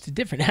variables. It's a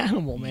different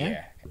animal, man.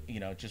 Yeah. You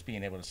know, just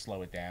being able to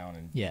slow it down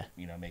and, Yeah.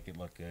 you know, make it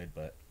look good.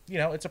 But, you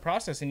know, it's a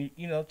process. And,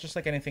 you know, just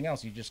like anything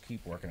else, you just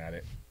keep working at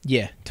it.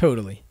 Yeah,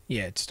 totally.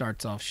 Yeah, it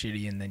starts off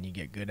shitty and then you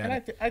get good at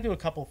And it. I do a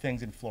couple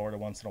things in Florida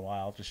once in a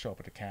while, just show up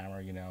at the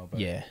camera, you know.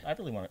 But Yeah.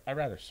 I'd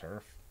rather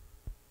surf,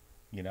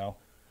 you know.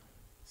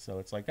 So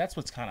it's like, that's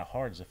what's kind of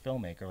hard as a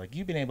filmmaker. Like,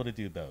 you've been able to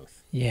do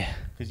both. Yeah.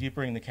 Because you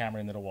bring the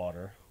camera into the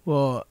water,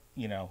 Well,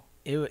 you know.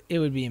 it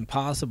would be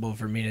impossible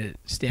for me to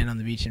stand on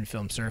the beach and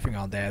film surfing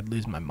all day. I'd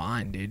lose my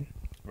mind, dude.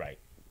 Right.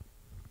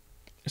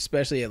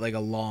 Especially at like a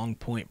long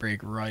point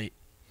break right.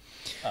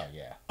 Oh,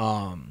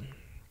 yeah.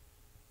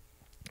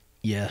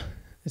 Yeah,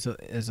 it's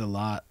a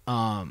lot.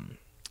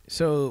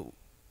 So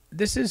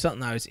this is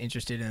something I was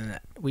interested in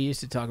that we used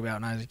to talk about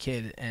when I was a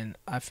kid, and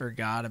I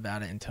forgot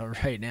about it until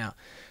right now.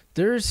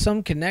 There's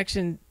some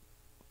connection.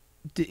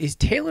 Is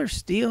Taylor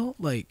Steele,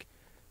 like,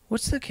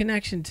 what's the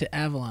connection to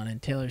Avalon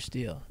and Taylor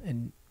Steele?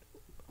 And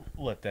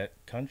What, that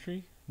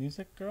country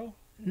music girl?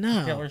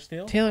 no, Taylor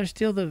Steele? Taylor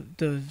Steele, the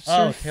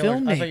surf Taylor,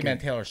 filmmaker. I thought you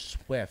meant Taylor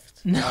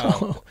Swift. No.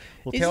 Oh.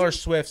 Well, Is Taylor it-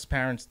 Swift's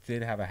parents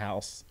did have a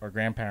house, or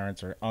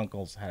grandparents or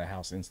uncles had a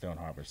house in Stone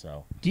Harbor,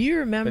 so. Do you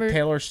remember? But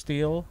Taylor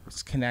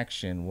Steele's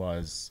connection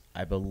was,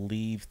 I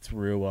believe,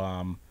 through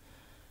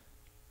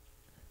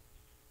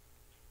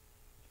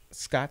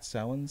Scott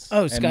Sellens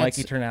and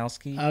Mikey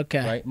Ternowski.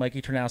 Okay. Right?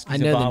 Mikey Ternowski's I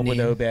know the involved with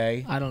name.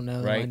 Obey. I don't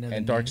know. Right? I know the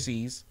And Dark name.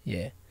 Seas.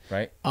 Yeah.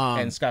 Right?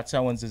 And Scott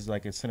Sellens is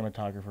like a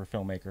cinematographer,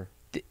 filmmaker.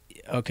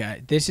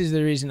 Okay, this is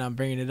the reason I'm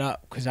bringing it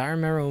up, because I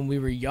remember when we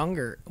were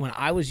younger, when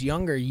I was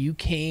younger,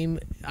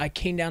 I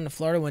came down to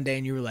Florida one day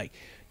and you were like,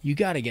 you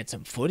got to get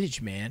some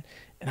footage, man.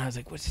 And I was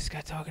like, what's this guy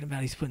talking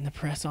about? He's putting the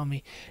press on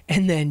me.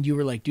 And then you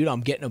were like, dude,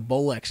 I'm getting a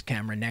Bolex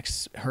camera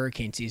next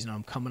hurricane season.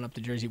 I'm coming up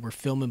to Jersey. We're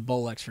filming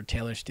Bolex for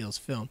Taylor Steele's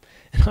film.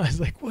 And I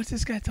was like, what's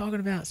this guy talking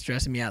about?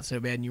 Stressing me out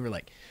so bad. And you were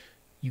like,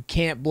 you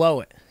can't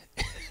blow it.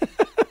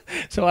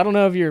 So I don't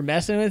know if you were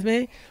messing with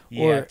me.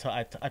 Yeah, Or,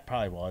 I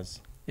probably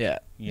was, yeah,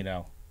 you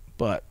know.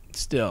 but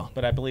still.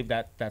 But I believe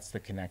that's the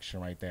connection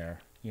right there,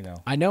 you know.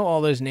 I know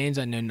all those names.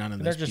 I know none of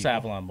those They're just people.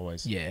 Avalon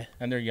boys. Yeah.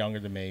 And they're younger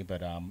than me,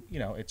 but you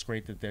know, it's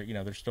great that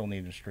they're still in the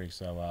industry.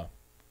 So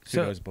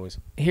So- those boys.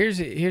 Here's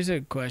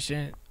a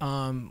question.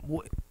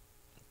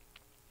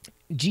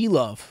 G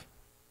Love,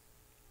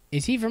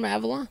 is he from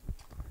Avalon?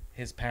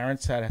 His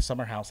parents had a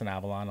summer house in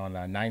Avalon on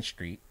 9th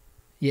Street,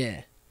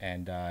 Yeah.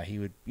 and he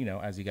would, you know,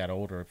 as he got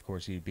older, of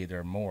course, he'd be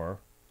there more.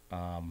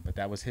 But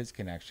that was his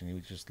connection. He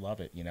would just love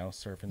it, you know,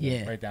 surfing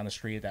Yeah. right down the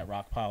street at that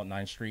rock pile at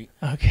 9th Street.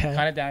 Okay.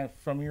 Kind of down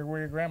from where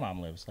your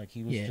grandmom lives. Like,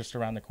 he was Yeah. just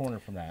around the corner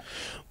from that.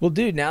 Well,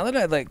 dude, now that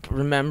I like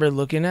remember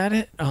looking at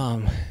it,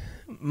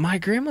 my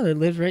grandmother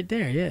lived right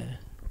there. Yeah. I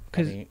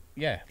Because mean,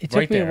 yeah, it took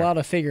right me there. a while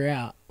to figure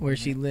out where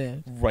she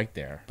lived. Right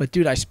there. But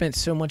dude, I spent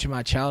so much of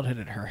my childhood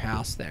at her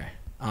house there.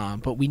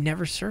 But we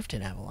never surfed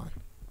in Avalon.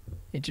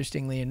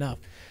 Interestingly enough.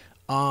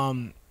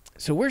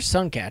 So where's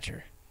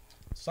Suncatcher?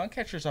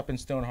 Suncatcher's up in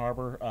Stone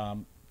Harbor.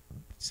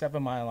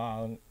 7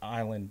 Mile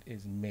Island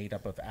is made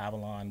up of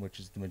Avalon, which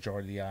is the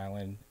majority of the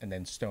island, and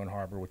then Stone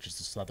Harbor, which is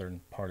the southern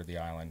part of the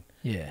island.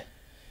 Yeah.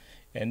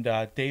 And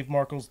Dave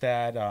Markle's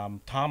dad,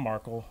 Tom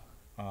Markle,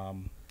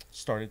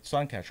 started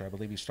Suncatcher. I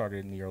believe he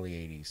started in the early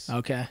 80s.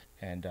 Okay.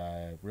 And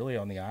really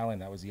on the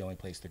island, that was the only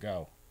place to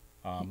go.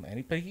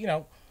 But, you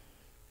know,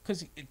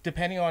 because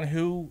depending on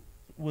who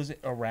was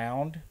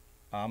around,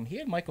 he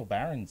had Michael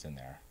Barron's in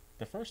there.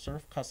 The first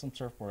custom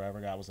surfboard I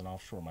ever got was an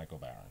offshore Michael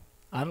Barron.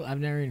 I've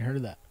never even heard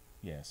of that.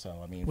 Yeah, so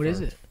I mean, What is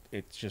it?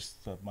 It's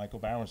just Michael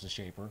Barron was the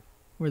shaper.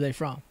 Where are they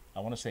from? I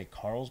want to say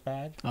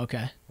Carlsbad,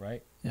 Okay.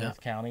 right? Yeah.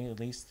 North County, at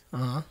least.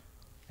 Uh-huh.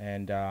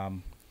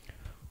 And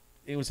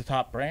it was a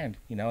top brand,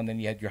 you know. And then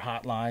you had your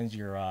Hotlines,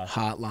 your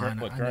Hotline. I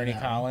know Gurney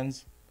that one.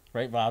 Collins,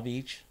 right? Bob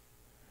Beach,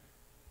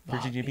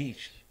 Virginia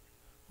Beach.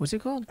 What's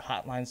it called?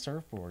 Hotline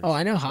surfboards. Oh,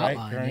 I know right?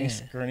 Hotline,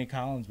 yeah. Gurney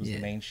Collins was Yeah.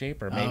 the main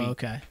shaper. Maybe, Oh,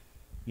 okay.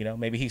 you know,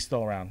 maybe he's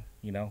still around,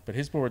 you know. But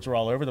his boards were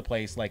all over the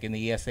place, like in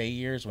the ESA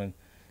years when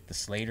the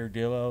Slater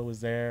duo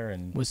was there,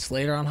 and Was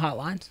Slater on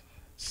Hotlines?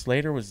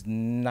 Slater was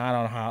not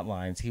on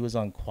Hotlines. He was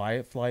on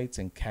Quiet Flights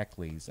and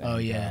Keckley's. And, Oh,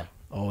 yeah.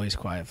 Always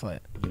Quiet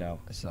Flight. you know,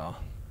 So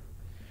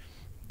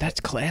that's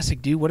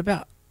classic, dude. What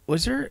about,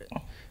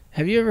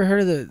 have you ever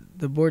heard of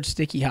the board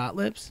Sticky Hot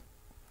Lips?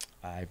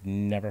 I've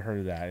never heard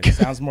of that. It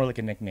sounds more like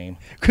a nickname.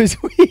 Because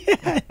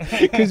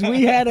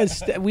we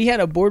had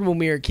a board when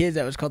we were kids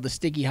that was called the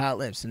Sticky Hot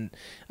Lips, and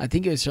I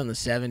think it was from the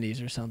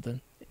 70s or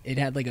something. It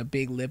had like a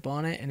big lip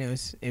on it, and it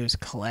was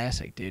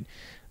classic, dude.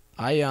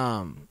 I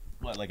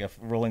What, like a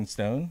Rolling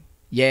Stone?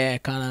 Yeah,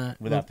 kind of.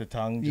 Without the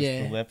tongue, just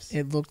the lips?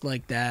 It looked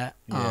like that.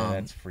 Yeah,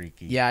 that's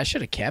freaky. Yeah, I should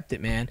have kept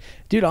it, man.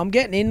 Dude, I'm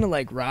getting into,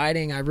 like,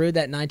 riding. I rode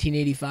that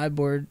 1985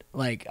 board.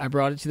 Like, I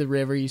brought it to the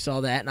river. You saw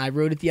that. And I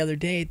rode it the other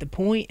day at the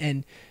point,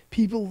 and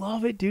people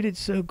love it, dude. It's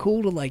so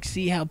cool to, like,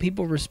 see how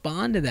people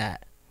respond to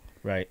that.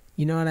 Right.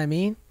 You know what I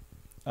mean?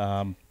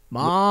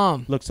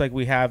 Mom. Looks like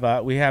we have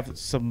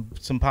some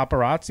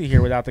paparazzi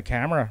here without the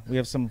camera. We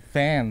have some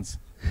fans.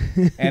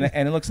 and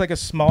it looks like a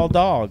small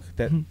dog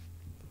that...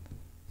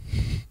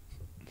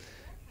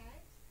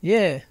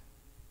 Yeah.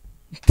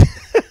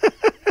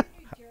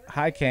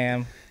 Hi,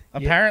 Cam.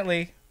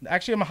 Apparently,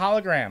 actually, I'm a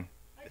hologram.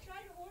 I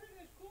tried to order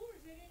those coolers,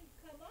 they didn't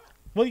come up.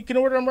 Well, you can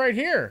order them right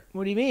here.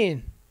 What do you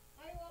mean?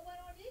 I went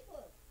on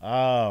Igloo.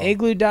 Oh.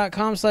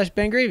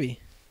 Igloo.com/BenGravy.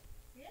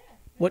 Yeah. And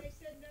What? they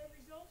said no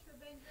results for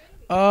Ben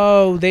Gravy.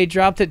 Oh, they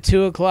dropped at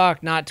 2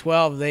 o'clock, not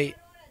 12. They. I went on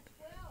at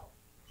 12.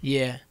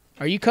 Yeah.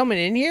 Are you coming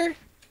in here?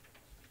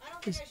 I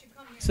don't think I should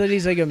come here. So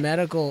he's like a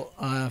medical.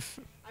 I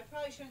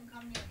probably shouldn't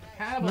come here.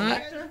 Hannibal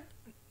Not- Lecter?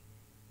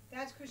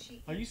 That's because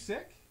she. Are you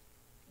sick?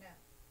 No.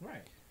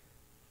 Right.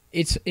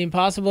 It's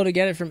impossible to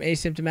get it from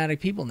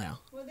asymptomatic people now.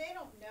 Well, they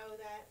don't know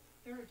that.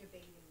 They're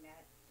debating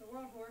that. The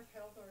World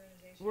Health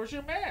Organization. Where's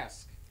your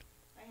mask?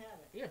 I have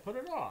it. Yeah, put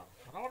it on.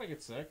 I don't want to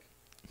get sick.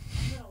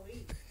 I'm going to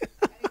leave.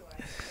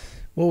 Anyway.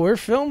 Well, we're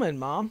filming,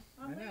 Mom.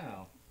 I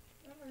know.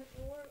 Look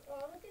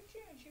at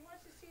June. She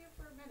wants to see you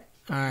for a minute.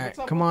 All right, What's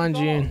up come with on, the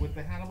dog June. With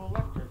the Hannibal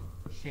Lecter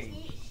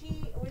cage.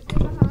 She was in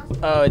the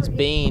hospital. Oh, it's for-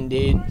 Bean,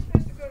 dude. We were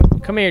supposed to go to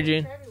Come here, Florida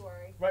in June. February.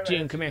 Right,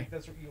 June, come here.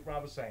 That's what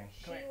Rob was saying.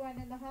 She went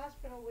in the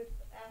hospital with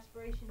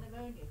aspiration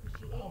pneumonia because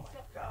she ate Oh, my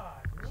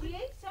God. She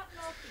ate something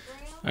off the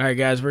ground. All right,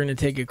 guys, we're going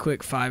to take a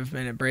quick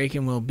 5-minute break,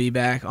 and we'll be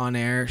back on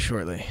air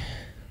shortly.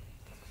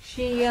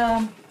 She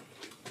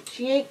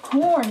ate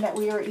corn that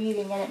we were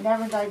eating, and it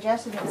never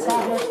digested. It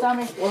sat in her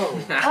stomach.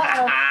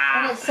 Uh-oh.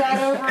 And it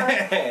sat over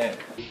her.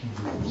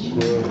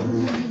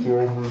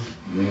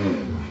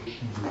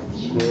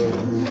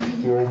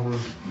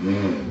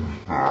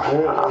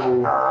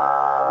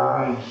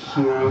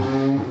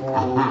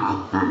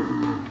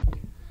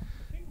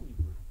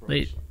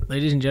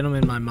 Ladies and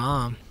gentlemen, my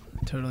mom,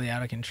 totally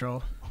out of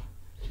control.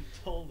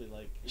 Totally,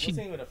 like, it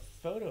wasn't even a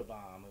photo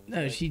bomb. It was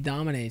No, like, she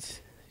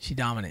dominates. She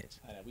dominates.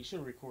 I know, we should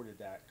have recorded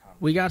that conversation.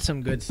 We got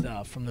some good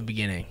stuff from the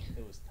beginning.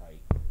 It was tight.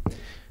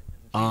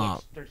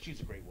 She's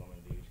a great woman,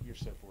 dude. You're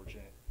so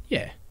fortunate.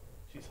 Yeah.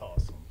 She's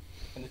awesome.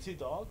 And the two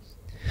dogs?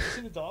 You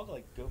see the dog,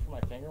 like, go for my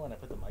finger when I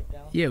put the mic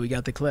down? Yeah, we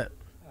got the clip.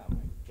 Oh, my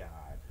God.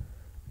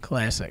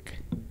 Classic.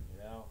 You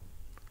know?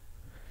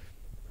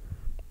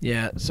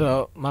 Yeah,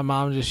 so my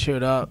mom just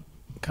showed up.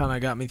 Kind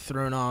of got me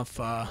thrown off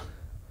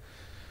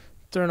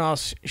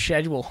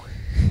schedule.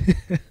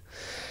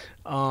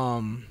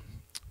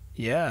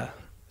 Yeah.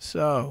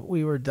 So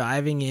we were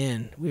diving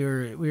in. We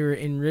were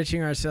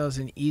enriching ourselves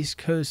in East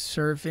Coast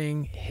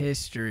surfing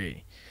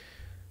history.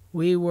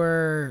 We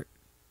were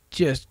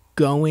just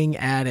going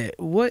at it.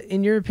 What,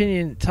 in your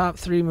opinion, top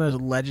 3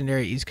 most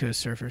legendary East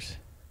Coast surfers?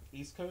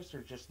 East Coast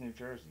or just New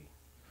Jersey?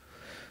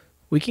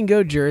 We can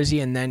go Jersey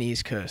and then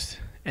East Coast,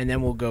 and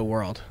then we'll go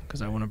world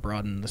because I want to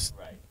broaden this.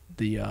 Right.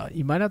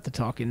 You might have to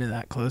talk into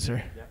that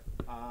closer. Yep.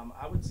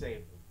 I would say...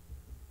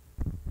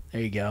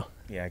 There you go.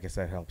 Yeah, I guess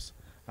that helps.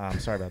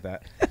 Sorry about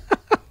that.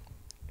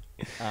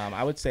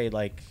 I would say,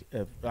 like,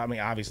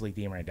 obviously,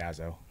 Di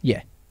Randazzo.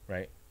 Yeah.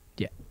 Right?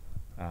 Yeah.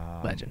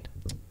 Legend.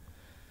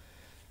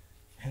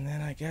 And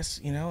then I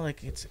guess,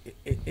 like,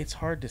 it's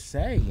hard to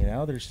say,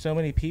 There's so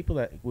many people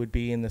that would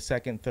be in the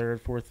second, third,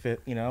 fourth,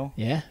 fifth,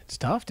 Yeah, it's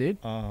tough, dude.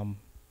 And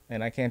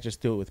I can't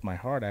just do it with my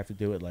heart. I have to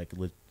do it, like,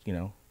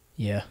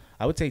 Yeah.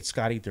 I would say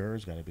Scotty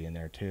Durr's got to be in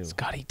there, too.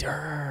 Scotty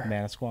Durr.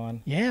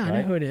 Manasquan. Yeah, I know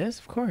right? who it is,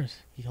 of course.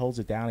 He holds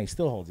it down. He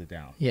still holds it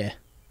down. Yeah.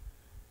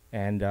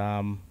 And,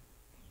 man,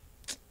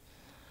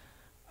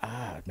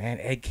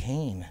 Ed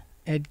Kane.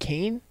 Ed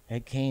Kane?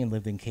 Ed Kane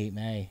lived in Cape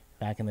May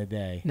back in the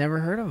day. Never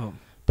heard of him.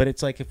 But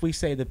it's like, if we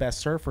say the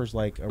best surfers,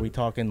 like, are we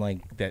talking,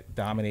 like, that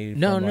dominated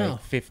from,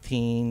 like,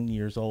 15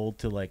 years old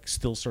to, like,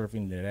 still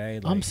surfing today?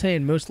 Like, I'm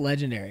saying most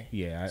legendary.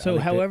 yeah. So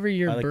however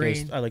your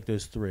brain... I like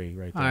those 3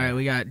 right there. All right,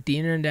 we got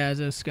Dean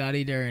Randazzo,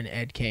 Scotty Durr, and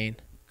Ed Kane.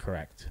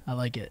 Correct. I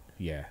like it.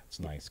 Yeah, it's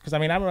nice. Because,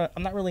 I'm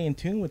not really in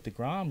tune with the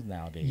Groms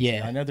nowadays.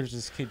 Yeah. I know there's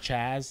this kid,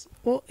 Chaz,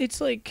 Well,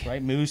 it's like...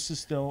 right? Moose is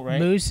still, right?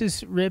 Moose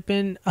is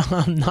ripping.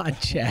 Not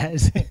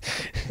Chaz.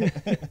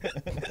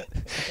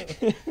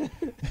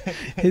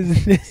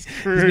 his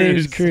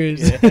name's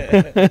Cruz.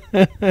 Yeah,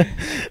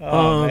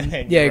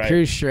 man, yeah, you're right.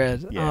 Cruz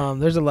shreds. Yeah.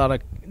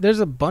 There's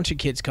a bunch of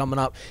kids coming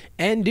up,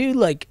 and dude,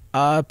 like,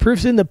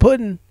 proof's in the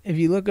pudding. If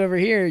you look over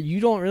here, you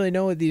don't really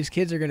know what these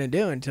kids are gonna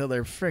do until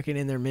they're freaking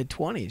in their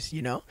mid-20s.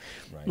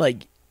 Right.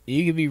 Like,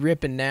 you could be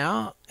ripping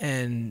now,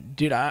 and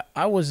dude, I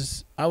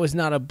was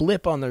not a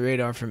blip on the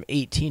radar from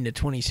 18 to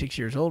 26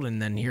 years old,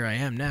 and then here I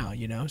am now.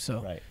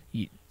 So, Right.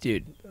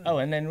 Dude. Oh,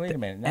 and then wait a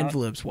minute. Now,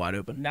 Envelope's wide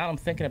open. now I'm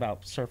thinking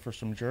about surfers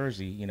from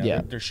Jersey.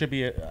 Yeah. There should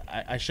be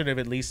I should have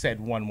at least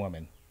said one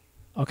woman.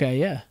 Okay,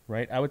 yeah.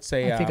 right? I would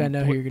say I think I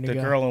know who you're gonna the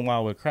go. girl in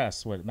Wildwood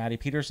Crest, Maddie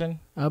Peterson,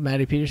 Oh,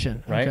 Maddie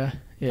Peterson. right? Okay.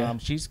 Yeah.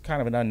 She's kind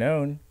of an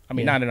unknown. I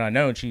mean, Yeah. not an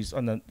unknown. She's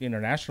on the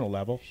international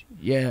level.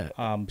 Yeah.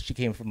 She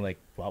came from like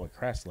Wildwood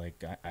Crest.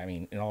 Like, I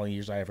mean, in all the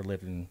years I ever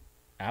lived in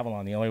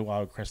Avalon, the only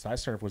Wildwood Crest I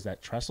surfed was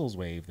that Trestles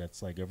wave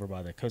that's like over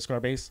by the Coast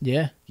Guard base.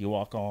 Yeah. You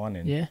walk on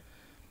and Yeah.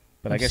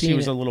 But I I've guess she seen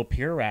was it. a little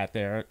pier rat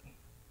there,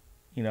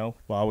 you know,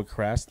 Wildwood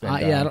Crest. And,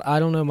 I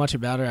don't know much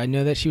about her. I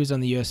know that she was on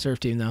the U.S. surf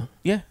team, though.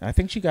 yeah, I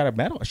think she got a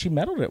medal. She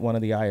medaled at one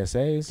of the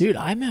ISAs. Dude,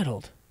 I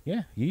medaled.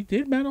 Yeah, you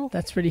did medal.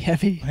 That's pretty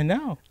heavy. I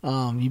know,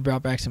 You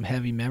brought back some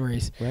heavy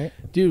memories. right?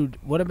 Dude,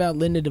 what about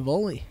Linda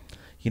DeVoli?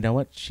 You know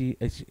what?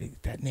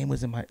 That name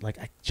was in my, like,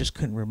 I just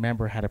couldn't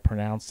remember how to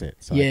pronounce it.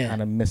 So Yeah. I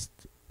kind of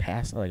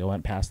I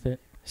went past it.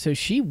 So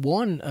she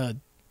won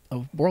a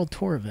world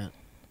tour event.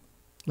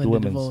 Linda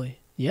women's. DeVoli.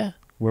 Yeah.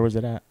 Where was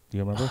it at? Do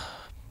you remember?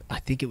 I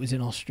think it was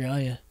in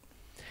Australia.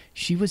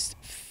 She was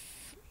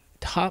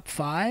top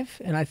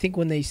 5, and I think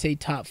when they say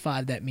top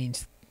 5, that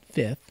means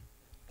 5th,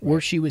 or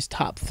she was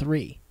top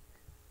 3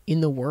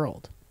 in the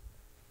world.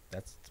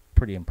 That's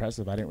pretty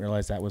impressive. I didn't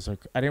realize that was her.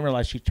 I didn't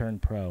realize she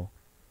turned pro.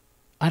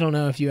 I don't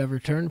know if you ever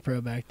turned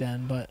pro back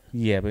then, but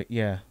Yeah,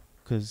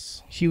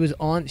 because she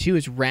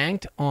was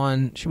ranked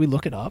on. Should we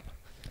look it up?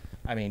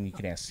 I mean, you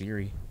can ask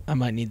Siri. I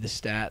might need the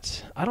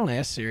stats. I don't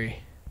ask Siri.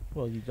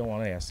 Well, you don't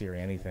want to ask Siri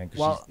anything because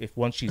Well- if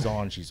once she's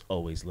on, she's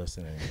always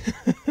listening.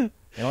 And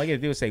all you gotta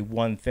do is say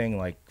one thing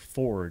like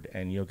forward,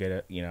 and you'll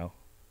get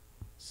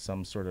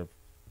some sort of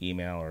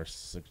email or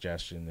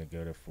suggestion to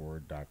go to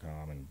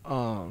forward.com. And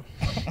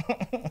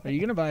Are you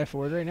gonna buy a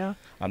Ford right now?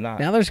 I'm not.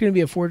 Now there's gonna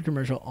be a Ford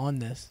commercial on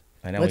this.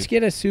 I know. Let's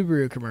get a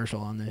Subaru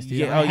commercial on this, dude.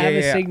 Yeah, I have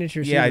a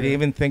signature Subaru. Yeah, I didn't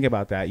even think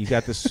about that. You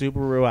got the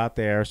Subaru out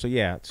there, so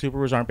yeah,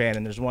 Subarus aren't bad,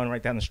 and there's one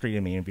right down the street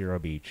of me in Vero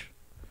Beach.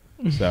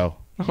 So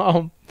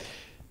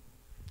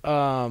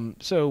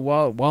So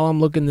while I'm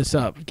looking this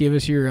up, give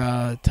us your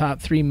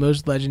top 3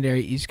 most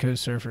legendary East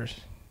Coast surfers.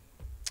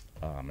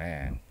 oh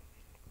man,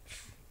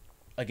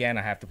 again,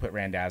 I have to put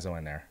Randazzo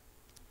in there,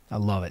 I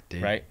love it,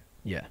 dude. right?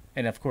 Yeah.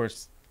 And of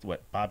course,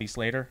 Bobby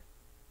Slater?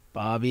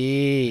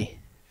 Bobby.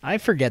 I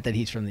forget that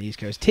he's from the East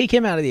Coast. Take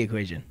him out of the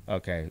equation.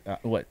 Okay,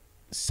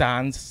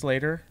 Sans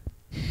Slater?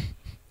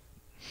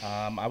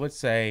 I would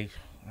say,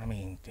 I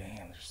mean,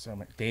 damn, there's so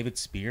much. David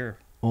Spear.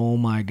 Oh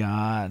my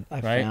God. I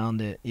Right? found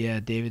it. Yeah,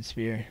 David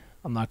Spear.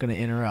 I'm not going to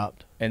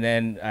interrupt. And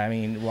then, I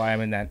mean, while I'm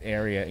in that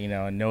area, you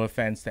know, and no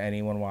offense to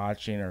anyone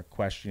watching or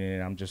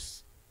questioning,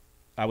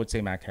 I would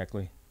say Matt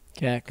Keckley.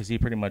 Keck. Because he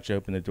pretty much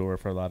opened the door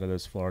for a lot of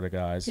those Florida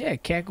guys. Yeah,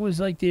 Keck was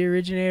like the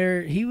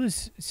originator. He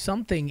was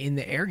something in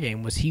the air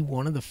game. Was he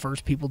one of the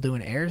first people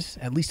doing airs,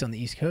 at least on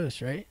the East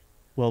Coast, right?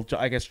 Well,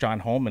 I guess John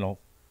Holman will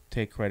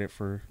take credit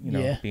for,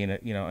 Yeah. being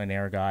an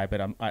air guy,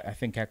 but I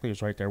think Keckley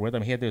was right there with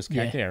him. He had those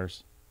Keck Yeah.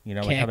 airs, like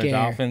how Keck the air.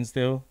 Dolphins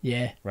do,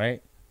 Yeah.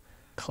 right?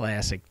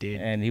 Classic,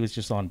 dude. And he was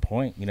just on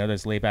point,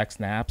 those layback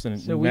snaps. And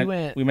So we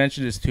we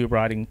mentioned his tube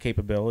riding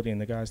capability, and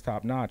the guy's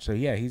top notch. So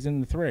yeah, he's in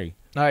the 3.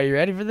 All right, you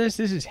ready for this?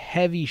 This is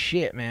heavy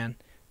shit, man.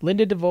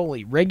 Linda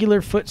DeVoli,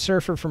 regular foot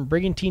surfer from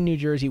Brigantine, New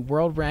Jersey,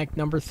 world ranked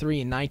number 3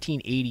 in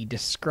 1980,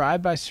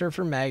 described by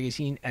Surfer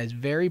Magazine as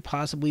very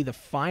possibly the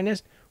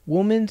finest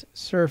woman's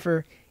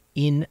surfer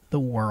in the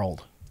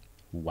world.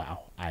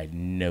 Wow, I had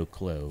no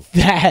clue.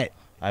 That.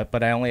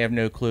 But I only have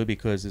no clue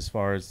because as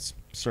far as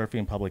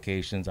surfing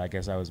publications, I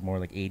guess I was more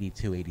like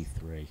 82,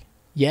 83.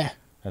 Yeah.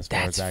 As far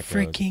That's as that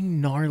goes. freaking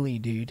gnarly,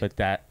 dude. But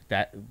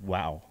that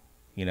wow,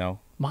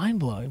 Mind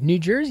blowing. New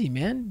Jersey,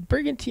 man.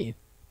 Brigantine.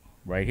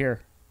 right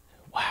here,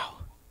 Wow.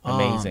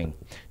 amazing.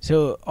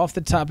 So, off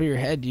the top of your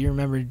head, do you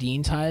remember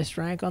Dean's highest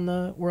rank on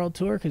the World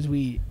Tour? Because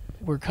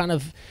we're kind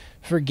of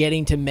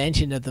forgetting to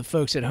mention that the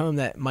folks at home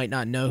that might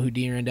not know who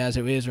Dean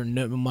Randazzo is or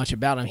know much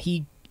about him,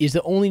 he is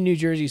the only New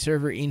Jersey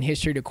surfer in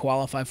history to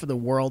qualify for the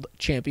World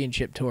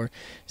Championship Tour.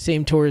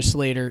 Same tour as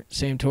Slater,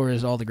 same tour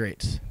as all the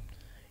greats.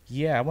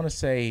 Yeah, I want to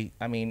say,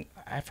 I mean,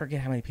 I forget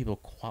how many people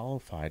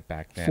qualified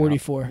back then.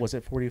 44. Was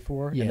it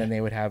 44? Yeah. And then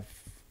they would have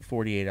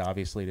 48,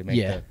 obviously, to make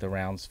Yeah. the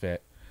rounds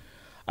fit.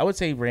 I would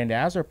say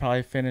Randazzo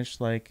probably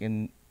finished like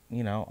in,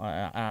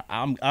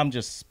 I'm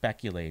just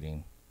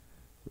speculating,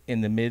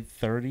 in the mid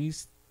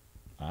 30s.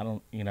 I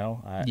don't,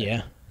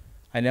 Yeah.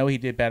 I know he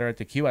did better at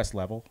the QS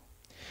level.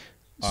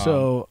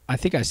 So I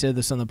think I said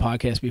this on the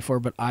podcast before,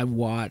 but I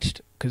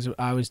watched, because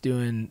I was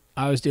doing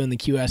the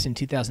QS in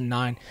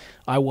 2009.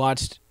 I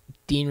watched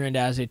Dean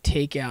Randazzo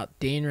take out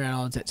Dane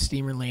Reynolds at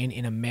Steamer Lane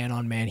in a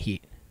man-on-man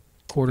heat,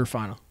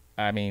 quarterfinal.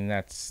 I mean,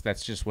 that's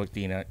just what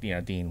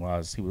Dean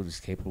was. He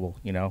was capable.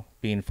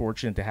 Being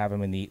fortunate to have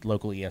him in the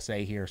local ESA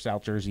here,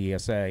 South Jersey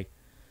ESA,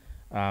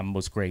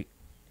 was great.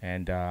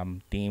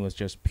 And Dean was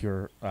just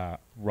pure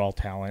raw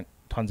talent,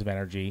 tons of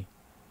energy,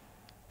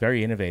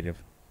 very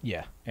innovative.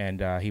 Yeah. And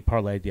he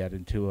parlayed that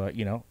into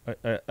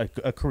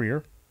a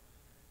career.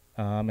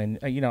 And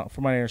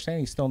from what I understand,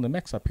 he's still in the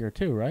mix up here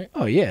too, right?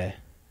 Oh yeah.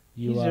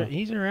 You,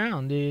 He's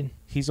around, dude.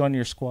 he's on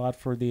your squad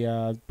for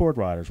the board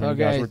riders when you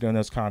guys Okay. were doing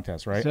those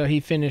contests, right? So he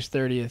finished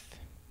 30th.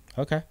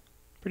 Okay.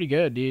 Pretty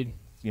good, dude.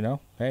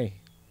 Hey,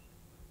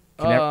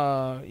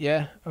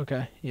 Yeah.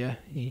 Okay. Yeah.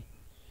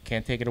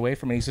 Can't take it away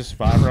from him. He's a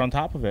survivor on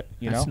top of it.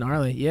 That's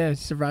gnarly. Yeah, he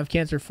survived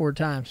cancer 4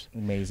 times.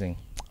 Amazing.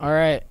 All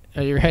right.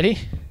 Are you ready?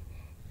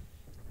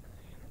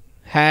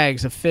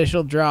 Haggz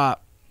official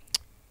drop.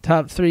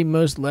 Top 3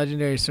 most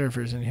legendary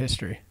surfers in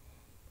history.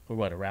 Or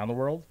what, around the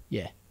world?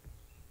 Yeah.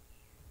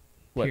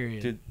 What,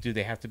 Period. do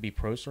they have to be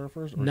pro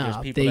surfers? Or No,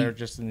 just people that are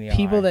just in the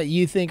people eye? that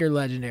you think are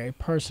legendary,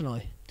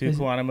 personally. Do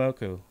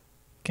Kuanamoku.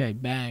 Okay,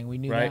 bang. We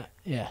knew Right? that.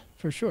 Yeah,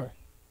 for sure.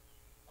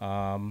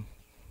 Tom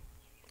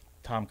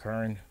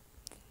Curran.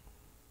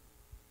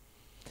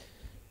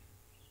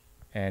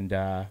 And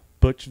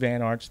Butch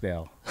Van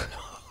Archdale.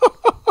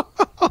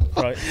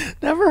 Right.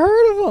 Never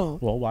heard of him.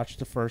 Well, watch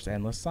the first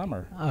Endless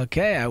Summer.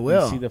 Okay, I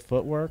will. You see the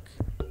footwork?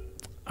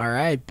 All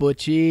right,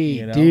 Butchie,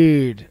 You know?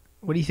 dude.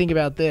 What do you think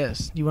about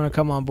this? Do you want to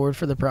come on board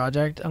for the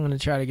project? I'm gonna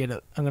try to get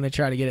it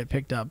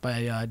picked up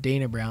by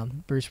Dana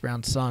Brown, Bruce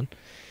Brown's son.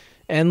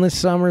 Endless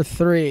Summer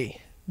 3.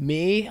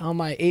 Me on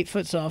my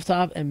 8-foot soft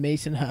top and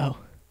Mason Ho.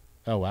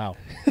 Oh, wow.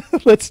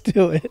 Let's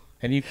do it.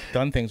 And you've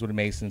done things with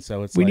Mason,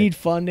 so it's We like... need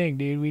funding,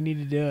 dude. We need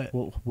to do it.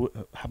 Well,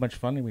 how much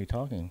funding are we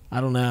talking?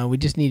 I don't know. We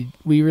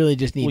really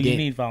just need. Well, you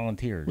need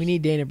volunteers. We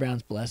need Dana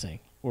Brown's blessing.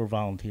 Or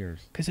volunteers.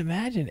 Cause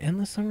imagine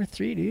Endless Summer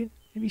 3, dude.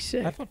 It'd be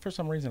sick. I thought for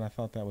some reason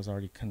that was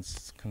already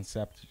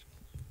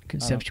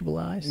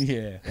Conceptualized.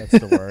 Yeah, that's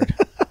the word.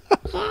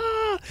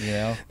 You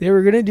know, They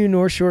were gonna do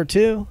North Shore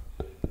too.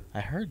 I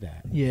heard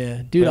that.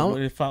 Yeah, dude. But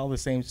would it follow the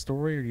same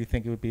story, or do you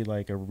think it would be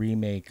like a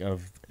remake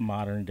of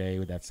modern day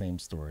with that same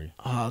story?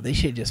 Oh, they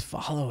should just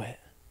follow it.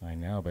 I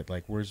know, but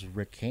like, where's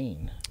Rick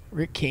Kane?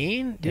 Rick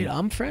Kane, dude.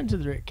 I'm friends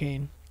with Rick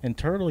Kane. And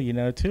Turtle, you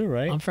know too,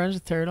 right? I'm friends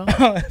with Turtle.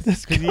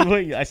 That's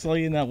because I saw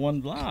you in that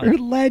one vlog. They're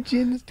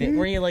legends, dude.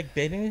 Were you like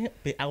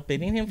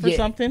outbidding him for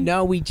something?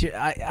 No,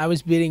 I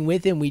was bidding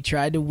with him. We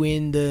tried to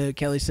win the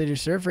Kelly Slater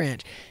Surf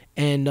Ranch,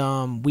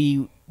 and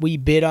we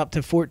bid up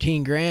to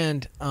 14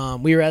 grand.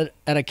 We were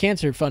at a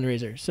cancer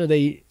fundraiser, so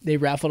they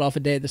raffled off a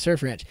day at the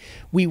Surf Ranch.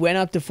 We went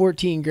up to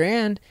 14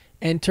 grand,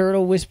 and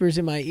Turtle whispers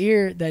in my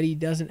ear that he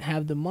doesn't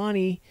have the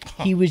money.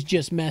 He was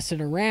just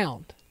messing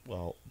around.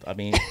 Well, I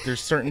mean,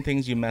 there's certain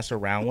things you mess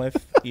around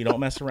with. You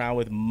don't mess around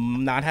with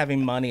not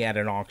having money at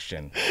an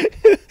auction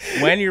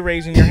when you're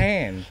raising your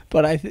hand.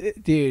 But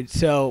dude,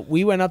 so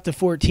we went up to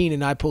 14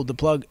 and I pulled the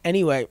plug.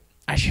 Anyway,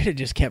 I should have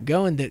just kept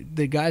going.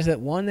 The guys that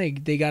won, they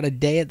got a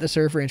day at the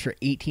Surf Ranch for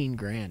 18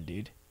 grand,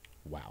 dude.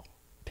 Wow.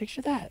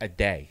 Picture that. A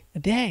day. A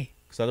day.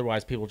 Because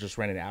otherwise people just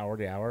rent it hour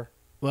to hour.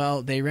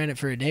 Well, they rent it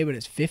for a day, but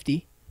it's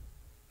 50.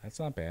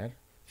 That's not bad.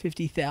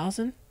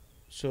 $50,000?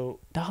 So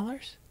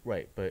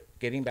right, but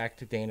getting back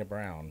to Dana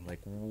Brown, like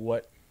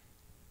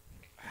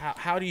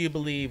how do you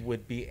believe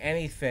would be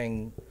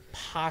anything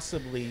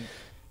possibly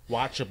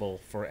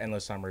watchable for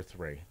Endless Summer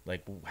 3?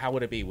 Like, how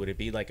would it be? Would it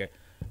be like a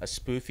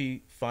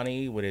spoofy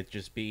funny? Would it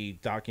just be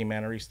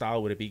documentary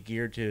style? Would it be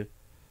geared to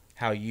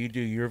how you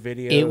do your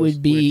videos? It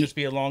would be... Would it just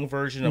be a long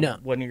version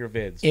of one of your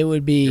vids? It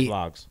would be your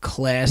vlogs?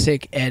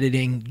 Classic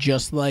editing,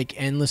 just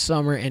like Endless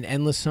Summer and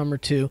Endless Summer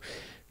 2.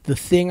 The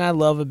thing I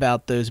love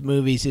about those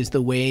movies is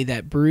the way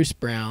that Bruce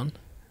Brown,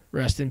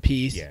 rest in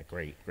peace. Yeah,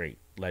 great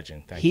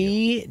legend. Thank you.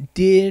 He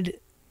did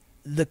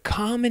the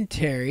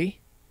commentary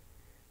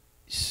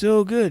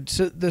so good.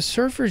 So the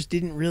surfers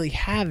didn't really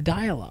have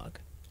dialogue,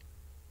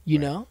 you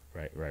know?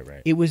 Right.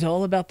 It was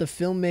all about the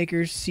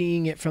filmmakers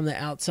seeing it from the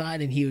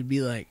outside, and he would be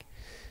like,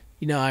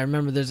 you know, I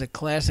remember there's a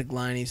classic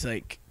line. He's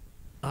like,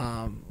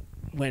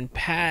 when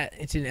Pat,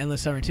 it's in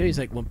Endless Summer 2, he's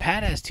like, when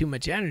Pat has too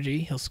much energy,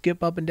 he'll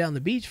skip up and down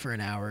the beach for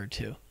an hour or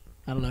two.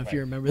 I don't know if you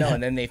remember that.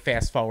 And then they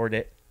fast forward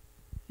it.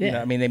 Yeah. You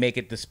know, I mean, they make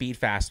it the speed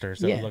faster,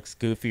 so it looks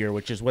goofier,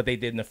 which is what they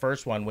did in the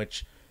first one,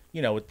 which,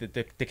 you know, with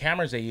the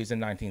cameras they used in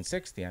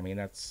 1960, I mean,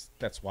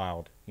 that's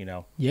wild, you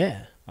know.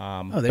 Yeah.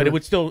 But it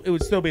would still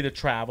be the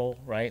travel,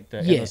 right? The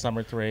Endless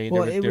Summer 3.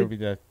 Well, there would be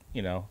the,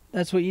 you know.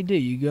 That's what you do.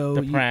 You go.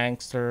 The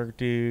prankster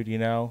dude, you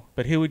know.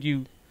 But who would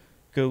you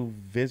go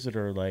visit,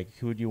 or like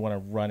who would you want to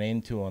run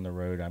into on the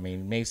road? I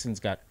mean,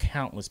 Mason's got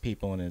countless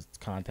people in his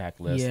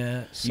contact list.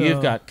 Yeah. So,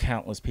 you've got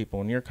countless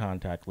people in your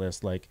contact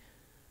list. Like,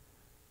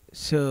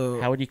 so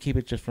how would you keep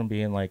it just from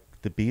being like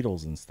the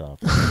Beatles and stuff?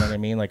 You know what I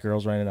mean? Like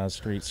girls running down the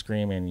street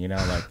screaming, you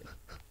know,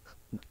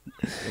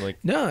 like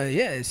no,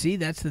 yeah. See,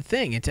 that's the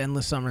thing. It's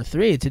Endless Summer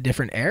 3. It's a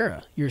different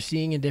era. You're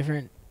seeing a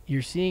different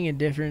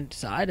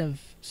side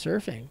of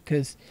surfing,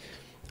 because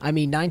I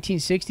mean,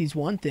 1960s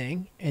one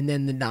thing, and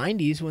then the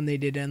 90s when they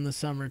did Endless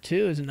Summer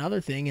 2 is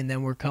another thing, and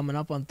then we're coming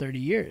up on 30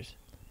 years.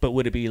 But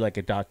would it be like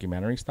a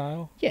documentary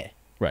style? Yeah.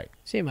 Right.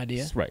 Same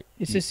idea. Right.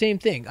 It's the same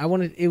thing.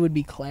 It would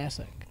be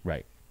classic.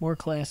 Right. More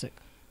classic.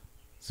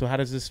 So how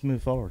does this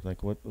move forward?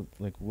 Like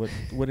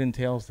what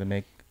entails to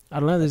make? I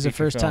don't know. This is the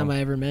first time I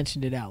ever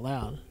mentioned it out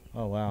loud.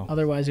 Oh, wow.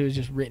 Otherwise, it was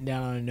just written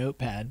down on a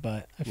notepad,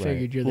 but I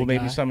figured you're the guy. Well,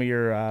 maybe some of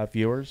your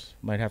viewers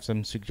might have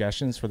some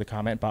suggestions for the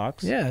comment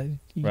box. Yeah,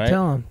 you can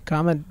tell them.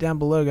 Comment down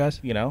below, guys.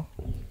 You know,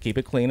 keep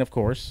it clean, of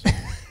course.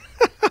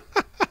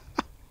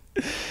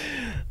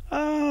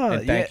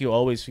 And thank you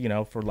always, you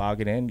know, for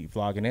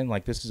vlogging in.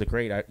 Like, this is a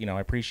great, I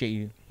appreciate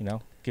you, you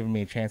know, giving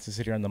me a chance to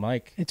sit here on the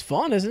mic. It's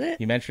fun, isn't it?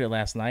 You mentioned it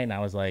last night, and I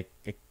was like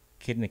a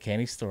kid in a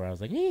candy store. I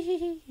was like,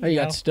 you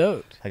got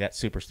stoked. I got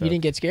super stoked. You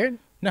didn't get scared?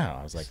 No,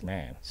 I was like,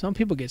 man. Some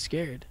people get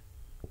scared.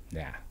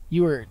 Yeah.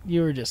 You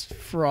were just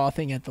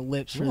frothing at the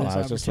lips for this I was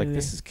opportunity. just like,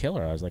 this is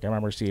killer. I was like, I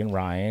remember seeing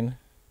Ryan,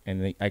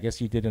 and I guess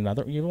you did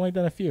another. You've only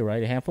done a few,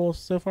 right? A handful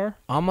so far?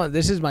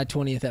 This is my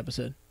 20th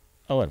episode.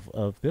 Oh,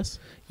 of this?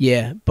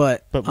 Yeah,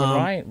 but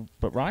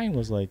Ryan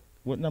was like,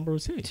 what number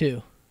was he?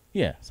 2.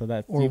 Yeah, so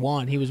that's Or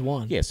 1. He was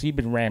 1. Yeah, so you've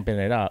been ramping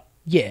it up.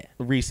 Yeah.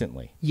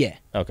 Recently. Yeah.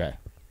 Okay.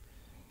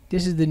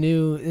 This is the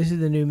new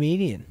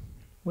median.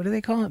 What do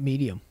they call it?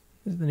 Medium.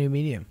 This is the new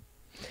medium.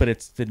 But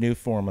it's the new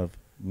form of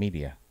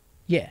media.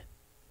 Yeah.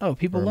 Oh,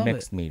 people love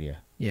mixed it. media.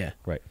 Yeah.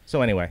 Right.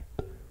 So anyway,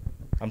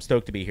 I'm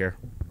stoked to be here.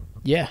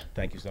 Yeah.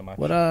 Thank you so much.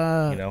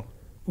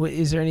 What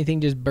is there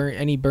anything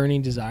any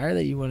burning desire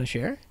that you want to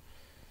share?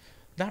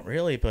 Not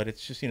really, but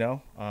it's just,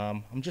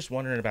 I'm just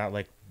wondering about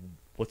like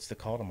what's the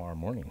call tomorrow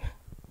morning?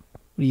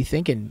 What are you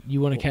thinking?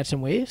 You want to catch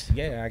some waves?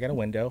 Yeah, I got a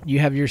window. You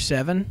have your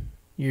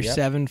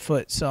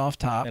 7-foot soft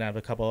top. And I have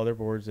a couple other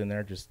boards in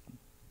there just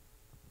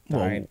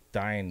dying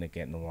to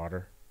get in the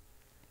water.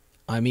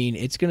 I mean,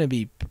 it's going to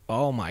be,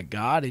 oh my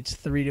God, it's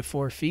 3 to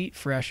 4 feet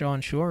fresh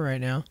on shore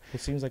right now. It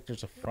seems like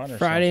there's a front or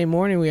Friday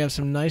morning, we have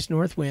some nice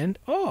north wind.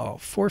 Oh,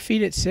 4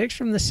 feet at 6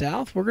 from the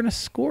south. We're going to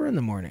score in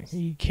the morning. Are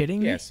you kidding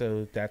me? Yeah,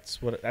 so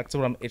that's what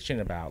I'm itching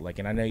about. Like,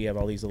 and I know you have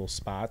all these little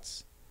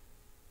spots.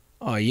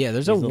 Oh, yeah,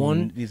 there's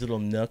these little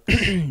nooks.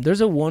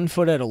 There's a 1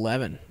 foot at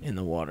 11 in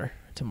the water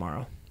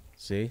tomorrow.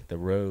 See, the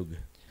rogue.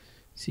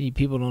 See,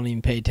 people don't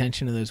even pay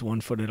attention to those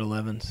 1 foot at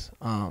 11s.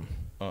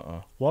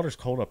 Water's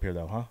cold up here,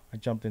 though, huh? I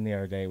jumped in the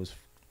other day. It was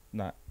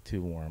not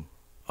too warm.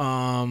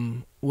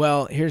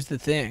 Well, here's the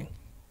thing.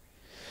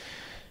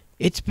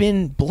 It's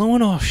been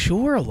blowing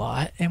offshore a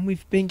lot, and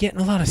we've been getting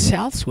a lot of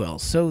south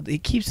swells, so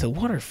it keeps the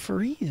water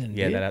freezing.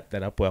 Yeah, dude.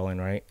 that upwelling,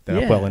 right?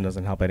 That upwelling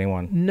doesn't help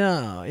anyone.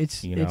 No,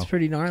 it's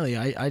pretty gnarly.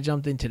 I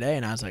jumped in today,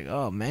 and I was like,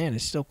 oh, man,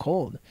 it's still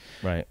cold.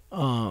 Right.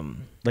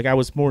 Like, I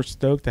was more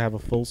stoked to have a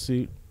full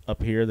suit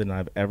up here than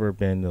I've ever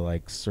been to,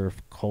 like,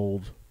 surf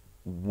cold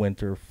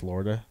winter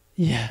Florida.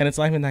 Yeah. And it's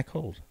not even that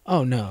cold.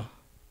 Oh, no.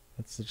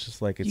 It's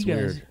just like, it's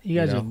weird. You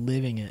guys are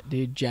living it,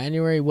 dude.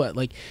 January, what?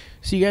 Like,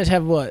 so you guys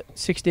have,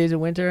 6 days of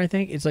winter, I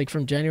think? It's like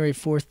from January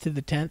 4th to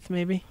the 10th,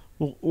 maybe?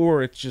 Well,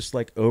 or it's just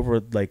like over,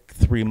 like,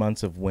 3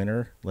 months of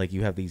winter. Like,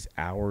 you have these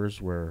hours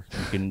where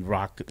you can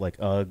rock, like,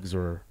 Uggs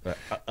or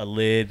a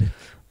lid.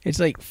 It's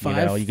like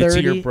 5:30. You can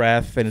see your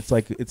breath, and it's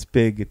like, it's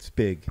big. It's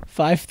big.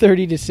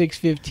 5:30 to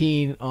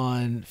 6:15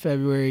 on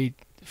February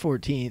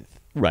 14th.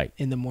 Right.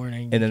 In the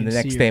morning. And then the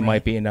next day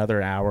might be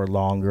another hour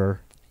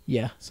longer.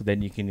 Yeah. So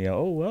then you can,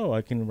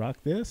 I can rock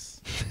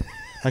this.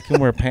 I can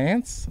wear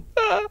pants.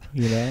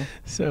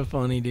 So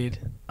funny, dude.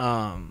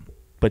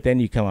 But then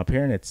you come up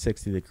here and it's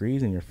 60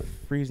 degrees and you're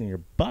freezing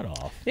your butt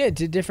off. Yeah,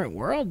 it's a different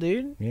world,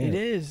 dude. Yeah. It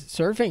is.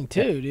 Surfing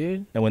too,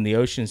 dude. And when the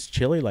ocean's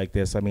chilly like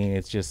this, I mean,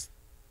 it's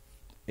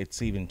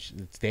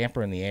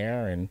damper in the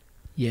air, and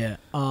yeah.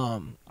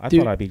 I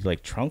thought I'd be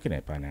like trunking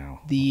it by now.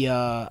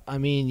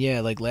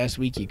 Like last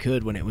week you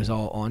could when it was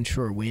all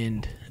onshore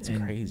wind. It's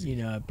crazy.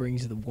 It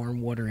brings the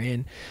warm water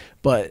in.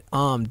 But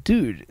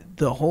dude,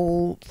 the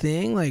whole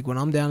thing, like when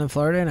I'm down in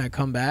Florida and I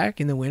come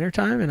back in the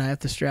wintertime and I have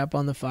to strap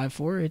on the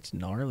 5'4", it's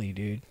gnarly,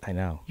 dude. I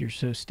know. You're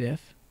so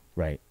stiff.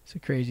 Right. It's the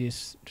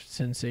craziest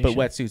sensation. But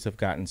wetsuits have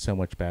gotten so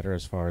much better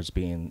as far as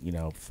being,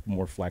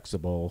 more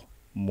flexible,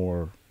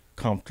 more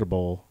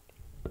comfortable.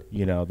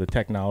 The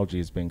technology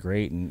has been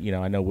great, and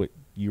I know what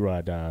you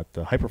ride the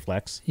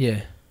Hyperflex.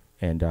 Yeah.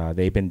 And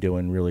they've been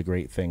doing really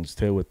great things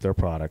too with their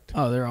product.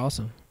 Oh, they're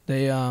awesome.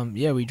 They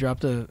we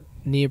dropped a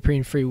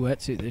neoprene-free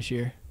wetsuit this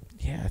year.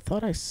 Yeah, I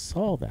thought I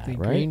saw that. The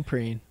right? green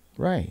preen.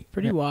 Right.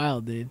 Pretty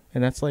wild, dude.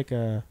 And that's like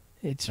an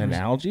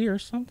algae or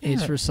something.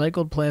 It's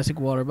recycled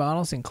plastic water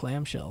bottles and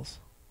clamshells.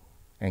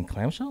 And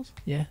clamshells?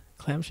 Yeah,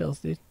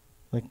 clamshells, dude.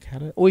 Like how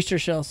did oyster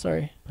shells?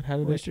 Sorry. But how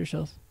did oyster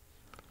shells?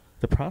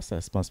 The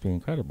process must be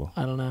incredible.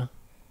 I don't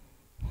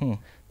know.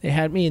 They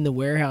had me in the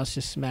warehouse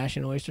just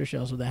smashing oyster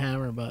shells with a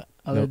hammer, but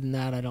other than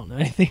that, I don't know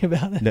anything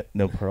about it.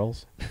 No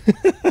pearls?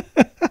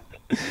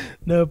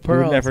 No pearls.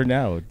 You would never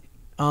know.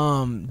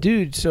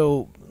 Dude,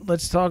 so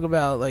let's talk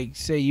about, like,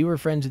 say you were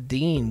friends with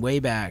Dean way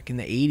back in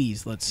the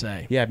 80s, let's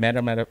say. Yeah, I met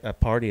him at a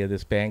party of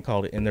this band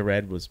called In the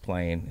Red was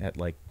playing at,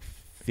 like,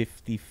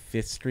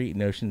 55th Street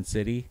in Ocean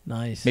City.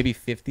 Nice. Maybe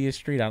 50th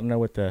Street. I don't know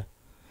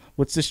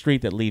what's the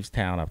street that leaves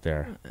town up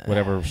there?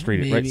 Whatever street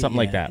it is, right? Something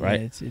like that,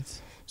 right?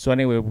 It's so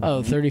anyway.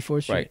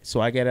 34th Street. Right. So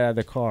I get out of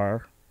the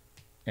car,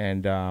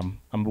 and I'm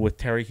with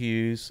Terry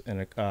Hughes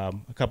and a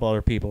couple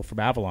other people from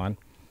Avalon,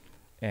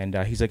 and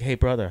he's like, "Hey,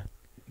 brother,"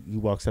 he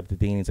walks up to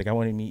Dean. He's like, "I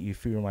want to meet you.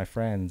 For my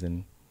friends."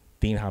 And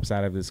Dean hops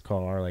out of his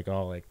car, like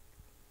all like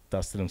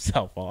dusted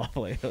himself off,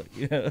 like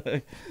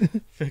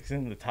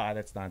fixing the tie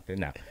that's not there.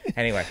 No.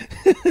 Anyway,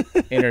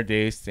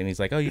 introduced, and he's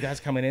like, "Oh, you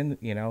guys coming in?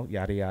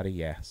 Yada yada."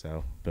 Yeah.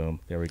 So boom,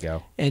 there we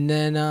go. And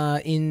then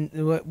in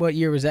what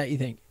year was that? You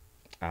think?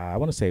 I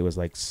want to say it was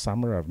like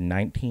summer of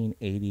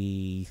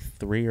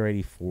 1983 or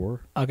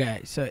 84.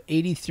 Okay, so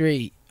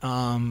 83.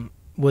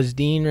 Was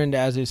Dean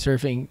Randazzo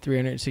surfing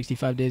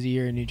 365 days a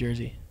year in New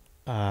Jersey?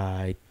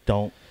 I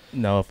don't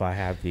know if I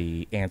have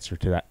the answer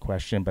to that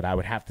question, but I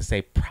would have to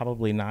say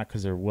probably not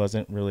because there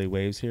wasn't really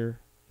waves here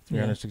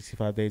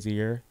 365 days a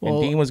year. Well,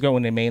 and Dean was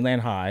going to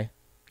Mainland High.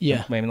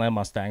 Yeah. Mainland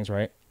Mustangs,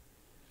 right?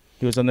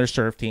 He was on their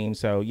surf team,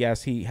 so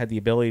yes, he had the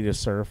ability to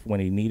surf when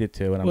he needed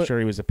to, and I'm sure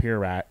he was a pier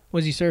rat.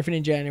 Was he surfing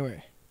in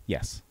January?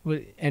 Yes.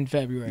 And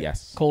February?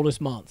 Yes. Coldest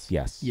months?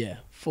 Yes. Yeah,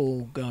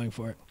 full going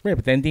for it. Right,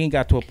 but then Dean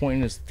got to a point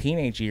in his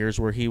teenage years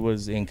where he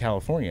was in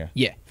California.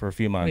 Yeah. For a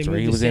few months, or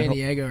he was San in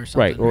Diego or something.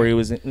 Right, or he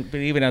was, but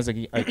even as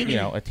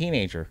a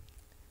teenager.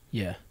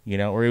 Yeah.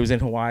 Or he was in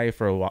Hawaii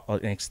for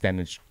an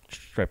extended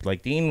trip.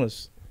 Like Dean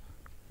was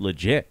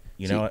legit.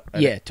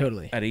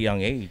 Totally. At a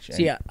young age.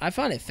 See, I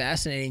find it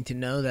fascinating to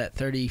know that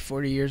 30,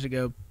 40 years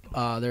ago,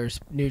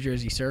 there's New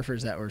Jersey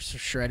surfers that were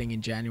shredding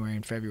in January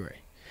and February,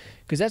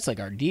 because that's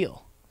like our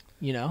deal.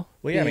 Well,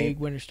 yeah, big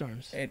winter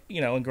storms. And,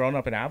 and growing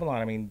up in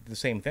Avalon, I mean, the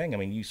same thing. I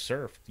mean, you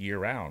surfed year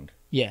round.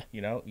 Yeah.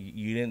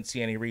 You didn't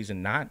see any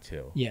reason not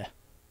to. Yeah,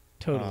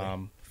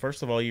 totally.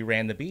 First of all, you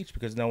ran the beach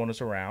because no one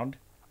was around.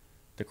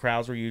 The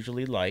crowds were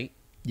usually light.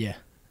 Yeah.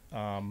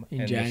 In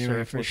and January the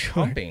surf for was sure.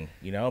 pumping,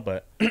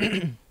 but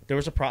there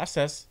was a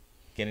process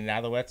getting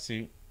out of the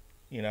wetsuit,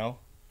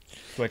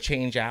 Do I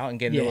change out and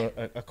get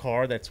into a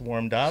car that's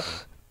warmed up?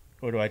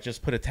 Or do I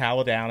just put a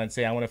towel down and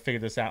say, I want to figure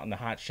this out in the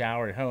hot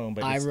shower at home?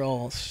 But I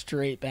roll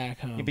straight back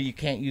home. Yeah, but you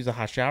can't use a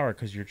hot shower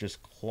because you're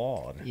just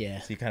clawed. Yeah.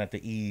 So you kind of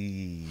have to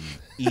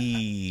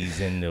ease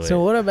into it.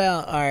 So what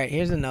about, all right,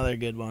 here's another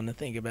good one to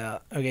think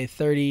about. Okay,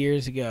 30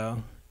 years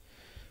ago,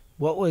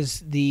 what was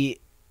the...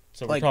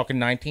 So we're talking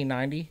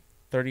 1990,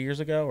 30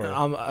 years ago? Or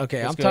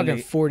okay, I'm talking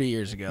 40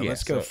 years ago. Yeah,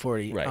 let's go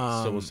 40. Right,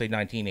 so we'll say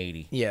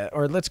 1980. Yeah,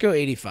 or let's go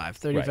 85,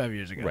 35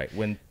 years ago. Right,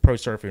 when pro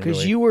surfing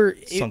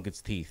really sunk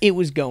its teeth. It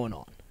was going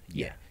on.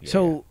 Yeah.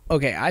 So,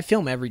 okay, I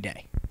film every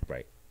day.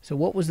 Right. So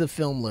what was the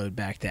film load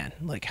back then?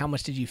 Like, how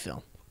much did you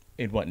film?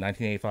 In what,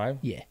 1985?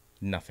 Yeah.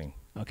 Nothing.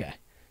 Okay.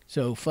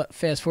 So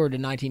fast forward to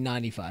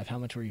 1995. How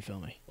much were you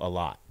filming? A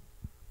lot.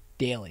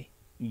 Daily?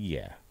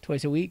 Yeah.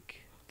 Twice a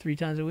week? 3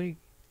 times a week?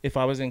 If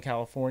I was in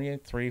California,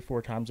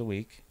 3-4 times a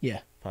week.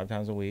 Yeah. 5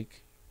 times a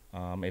week.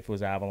 If it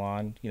was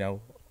Avalon,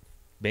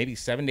 maybe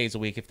 7 days a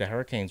week if the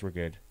hurricanes were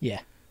good.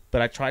 Yeah.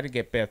 But I tried to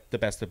get the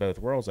best of both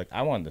worlds. Like,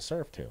 I wanted to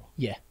surf too.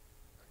 Yeah.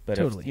 But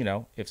totally.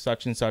 if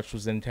such and such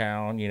was in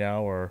town,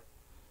 or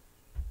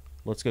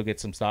let's go get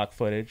some stock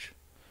footage.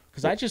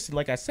 Because I just,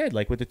 like I said,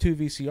 like with the 2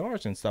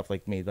 VCRs and stuff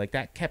like me, like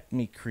that kept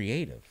me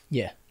creative.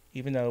 Yeah.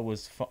 Even though it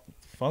was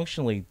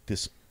functionally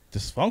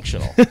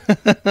dysfunctional,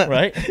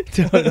 right?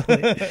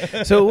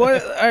 Totally. So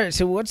what? All right.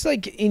 So what's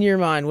like in your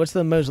mind? What's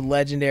the most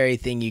legendary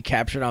thing you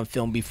captured on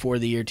film before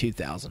the year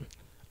 2000?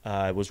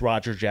 It was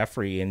Roger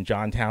Jeffrey in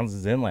John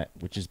Townsend's Inlet,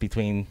 which is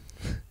between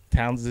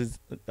Townsend's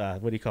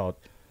what do you call it?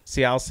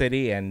 Seal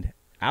City and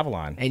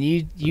Avalon. And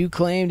you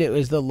claimed it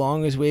was the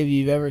longest wave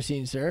you've ever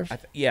seen surf?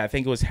 I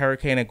think it was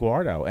Hurricane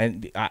Eduardo.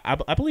 And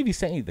I believe he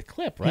sent you the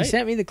clip, right? He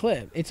sent me the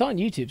clip. It's on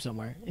YouTube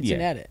somewhere. It's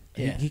an edit.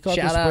 Yeah. He caught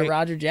Shout out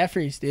Roger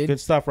Jeffries, dude. Good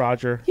stuff,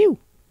 Roger. Phew.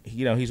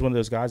 He's one of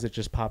those guys that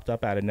just popped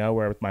up out of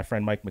nowhere with my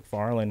friend Mike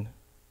McFarland.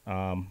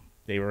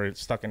 They were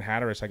stuck in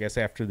Hatteras, I guess,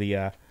 after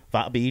the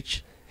Vot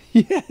Beach.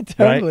 Yeah,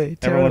 totally. Right?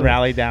 Everyone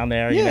rallied down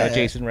there. Yeah.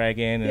 Jason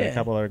Reagan and a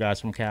couple other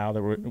guys from Cal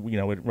that were,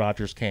 with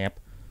Roger's camp.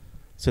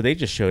 So they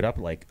just showed up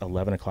at like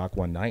 11 o'clock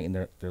one night, and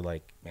they're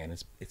like, man,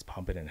 it's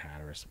pumping in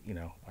Hatteras.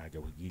 I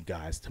go, you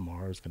guys,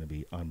 tomorrow's going to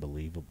be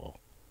unbelievable.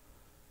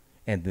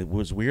 And what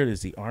was weird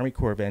is the Army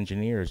Corps of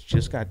Engineers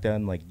just got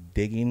done like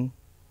digging,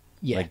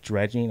 like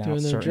dredging out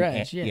doing their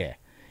dredge,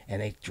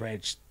 and they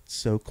dredged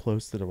so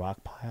close to the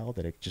rock pile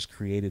that it just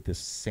created this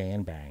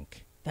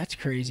sandbank. That's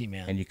crazy,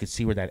 man. And you could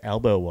see where that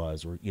elbow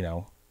was,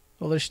 Well,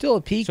 there's still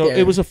a peak so there.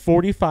 It was a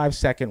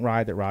 45-second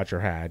ride that Roger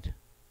had.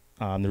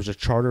 There was a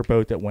charter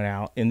boat that went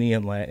out in the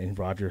inlet, and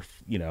Roger,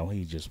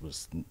 he just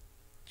was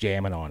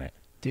jamming on it.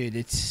 Dude,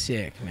 it's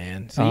sick,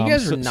 man. So you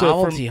guys were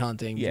novelty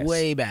hunting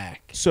way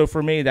back. So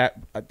for me,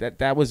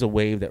 that was a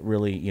wave that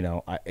really,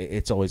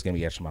 it's always going to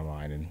be etched in my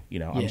mind.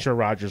 And, I'm sure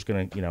Roger's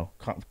going to,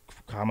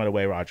 comment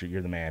away, Roger,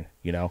 you're the man,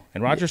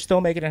 And Roger's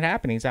still making it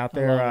happen. He's out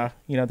there,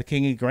 the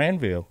King of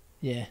Grandview.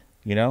 Yeah.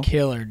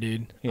 Killer,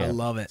 dude. I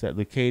love it. Is that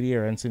Leucadia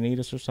or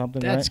Encinitas or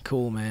something? That's right?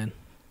 cool, man.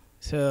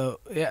 So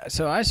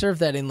I surf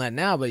that inlet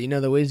now, but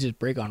the waves just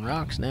break on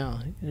rocks now.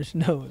 There's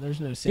no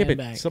sandbank.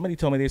 Yeah, but somebody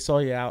told me they saw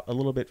you out a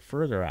little bit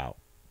further out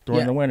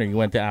during the winter. You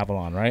went to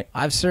Avalon, right?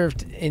 I've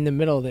surfed in the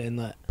middle of the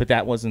inlet. But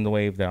that wasn't the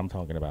wave that I'm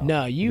talking about.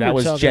 No, that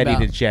was jetty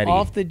to jetty,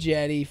 off the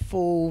jetty,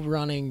 full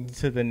running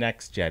to the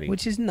next jetty,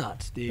 which is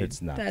nuts, dude.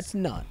 It's nuts. That's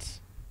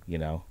nuts.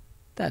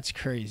 That's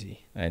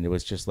crazy. And it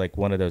was just like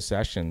one of those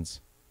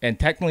sessions. And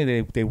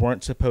technically, they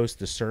weren't supposed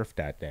to surf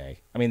that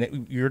day. I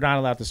mean, you're not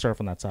allowed to surf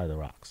on that side of the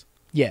rocks.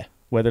 Yeah.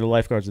 Whether the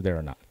lifeguards are there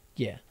or not.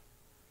 Yeah.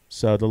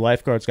 So the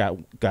lifeguards got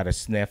a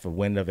sniff, a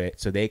wind of it.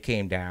 So they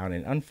came down.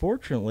 And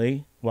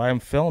unfortunately, while I'm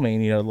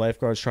filming, the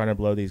lifeguards trying to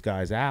blow these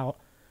guys out.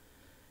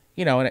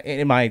 you know,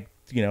 in my,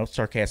 you know,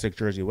 sarcastic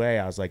Jersey way,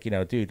 I was like, you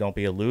know, dude, don't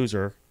be a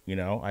loser. You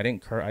know, I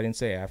didn't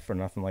say F or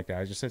nothing like that.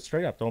 I just said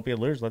straight up, don't be a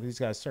loser. Let these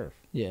guys surf.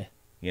 Yeah.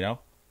 You know,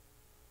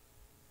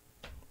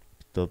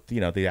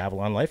 the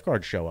Avalon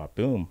lifeguards show up.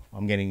 Boom.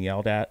 I'm getting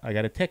yelled at. I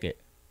got a ticket.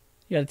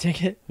 You got a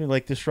ticket? You're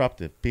like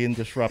being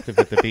disruptive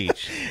at the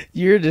beach.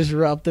 You're a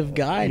disruptive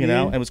guy, you dude.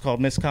 know, it was called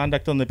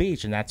Misconduct on the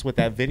Beach, and that's what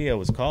that video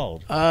was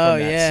called. Oh,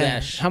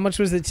 yeah. How much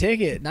was the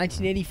ticket?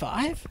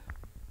 1985?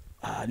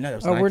 No, it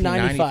was we're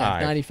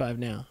 1995. 95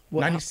 now.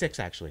 96,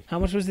 actually. How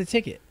much was the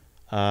ticket?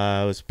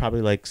 It was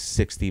probably like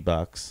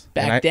 $60.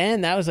 Back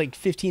then, that was like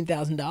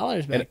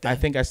 $15,000 back then. I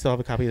think I still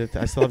have a copy of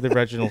I still have the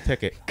original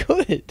ticket.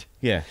 Good.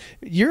 Yeah.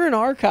 You're an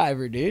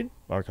archiver, dude.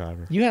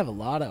 Archiver. You have a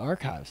lot of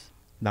archives.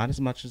 Not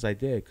as much as I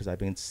did because I've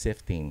been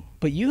sifting.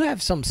 But you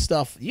have some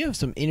stuff. You have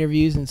some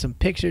interviews and some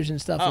pictures and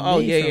stuff.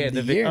 Yeah.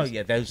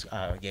 Those.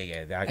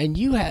 Yeah. And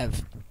you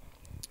have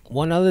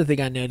one other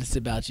thing I noticed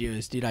about you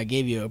is, dude, I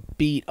gave you a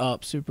beat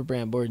up Super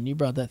Brand board, and you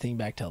brought that thing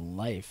back to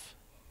life.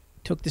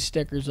 Took the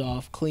stickers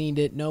off, cleaned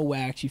it, no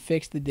wax. You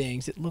fixed the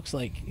dings. It looks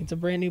like it's a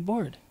brand new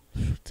board.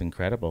 It's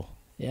incredible.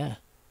 Yeah.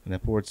 And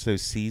that board's so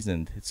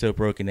seasoned. It's so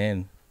broken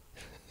in.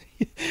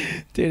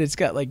 Dude, it's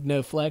got like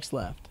no flex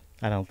left.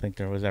 I don't think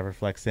there was ever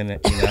flex in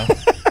it, you know?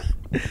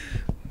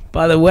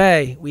 By the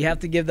way, we have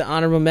to give the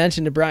honorable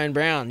mention to Brian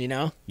Brown, you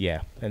know?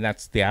 Yeah, and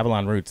that's the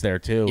Avalon roots there,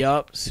 too.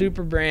 Yup,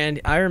 super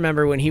brand. I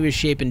remember when he was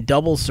shaping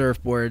double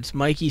surfboards,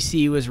 Mikey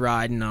C was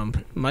riding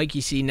them.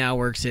 Mikey C now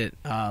works at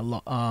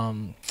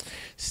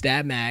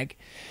Stab Mag.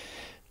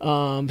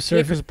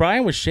 Because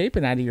Brian was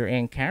shaping out of your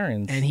Aunt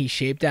Karen's. And he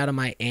shaped out of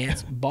my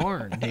aunt's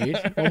barn, dude.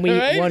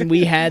 When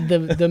we had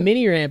the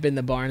mini ramp in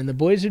the barn, and the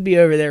boys would be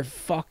over there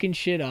fucking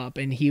shit up,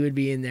 and he would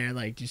be in there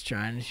like just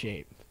trying to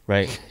shape.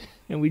 Right.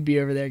 And we'd be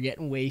over there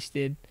getting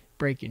wasted,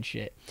 breaking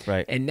shit.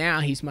 Right. And now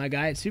he's my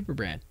guy at Super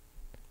Brand.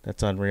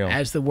 That's unreal.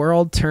 As the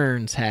world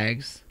turns,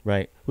 Haggz.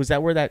 Right. Was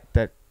that where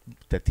that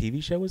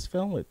TV show was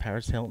filmed with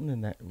Paris Hilton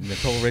and that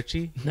Nicole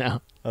Richie?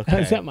 No. Okay.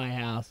 That's at my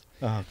house.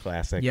 Oh,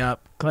 classic. Yep.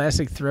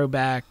 Classic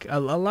throwback. A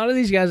lot of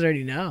these guys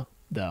already know,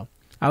 though.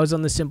 I was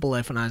on The Simple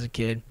Life when I was a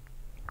kid.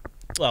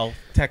 Well,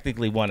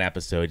 technically one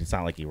episode. It's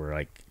not like you were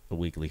like a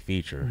weekly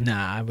feature.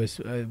 Nah, I was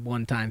a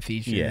one-time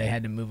feature. Yeah. They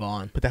had to move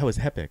on. But that was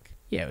epic.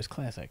 Yeah, it was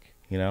classic.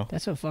 You know?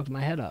 That's what fucked my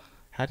head up.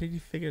 How did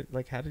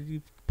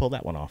you pull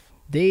that one off?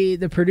 The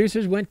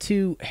producers went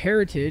to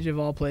Heritage, of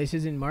all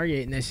places, in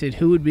Margate, and they said,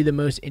 who would be the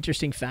most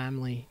interesting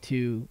family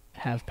to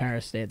have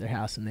Paris stay at their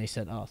house? And they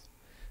said us.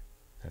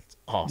 That's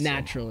awesome.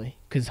 Naturally,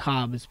 because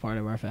Hob is part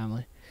of our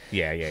family.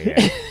 Yeah.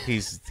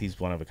 He's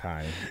one of a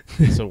kind.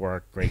 Piece of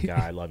work, great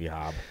guy. Love you,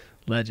 Hob.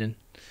 Legend.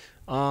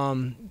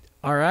 All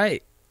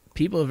right,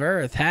 people of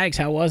Earth, Haggz,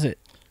 how was it?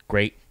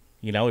 Great.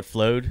 You know, it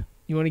flowed.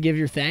 You want to give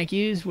your thank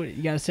yous? What,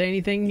 you got to say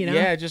anything? You know?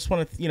 Yeah, I just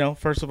want to,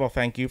 first of all,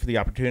 thank you for the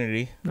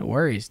opportunity. No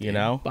worries. Dude. You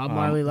know, Bob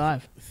Marley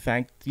Live.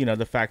 Thank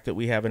the fact that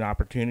we have an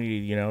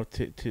opportunity,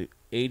 to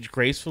age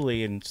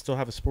gracefully and still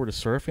have a sport of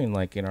surfing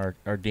like in our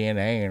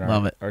DNA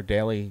and our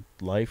daily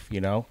life,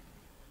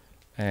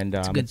 And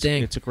it's a good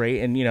thing. It's a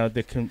great and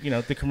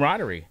the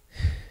camaraderie.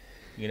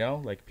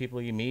 Like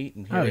people you meet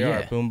and here we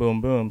are, boom, boom,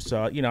 boom.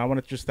 So, I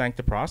want to just thank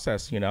the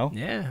process,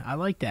 Yeah, I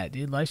like that,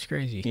 dude. Life's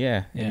crazy.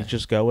 Yeah. And you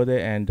just go with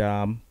it and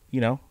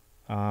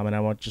and I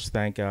want to just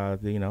thank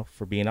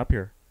for being up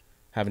here,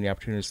 having the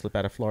opportunity to slip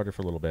out of Florida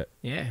for a little bit.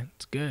 Yeah,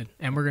 it's good.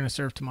 And we're gonna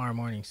surf tomorrow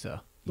morning, so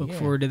look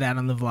forward to that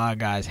on the vlog,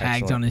 guys.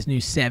 Haggz on his new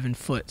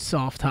 7-foot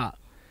soft top,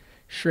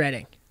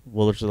 shredding.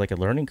 Well, there's like a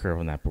learning curve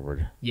on that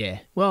board. Yeah.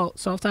 Well,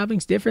 soft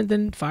topping's different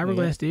than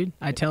fiberglass, dude.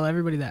 I tell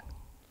everybody that.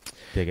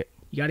 Dig it.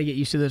 You got to get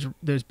used to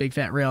those big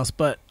fat rails.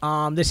 But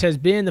this has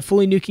been the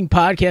Fully Nuking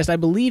Podcast, I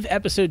believe,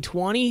 episode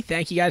 20.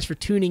 Thank you guys for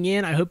tuning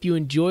in. I hope you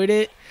enjoyed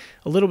it.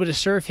 A little bit of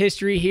surf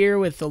history here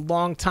with a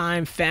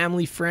longtime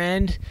family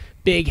friend,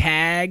 Big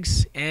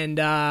Haggz. And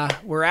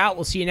we're out.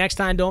 We'll see you next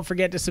time. Don't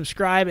forget to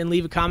subscribe and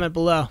leave a comment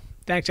below.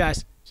 Thanks,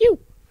 guys. You.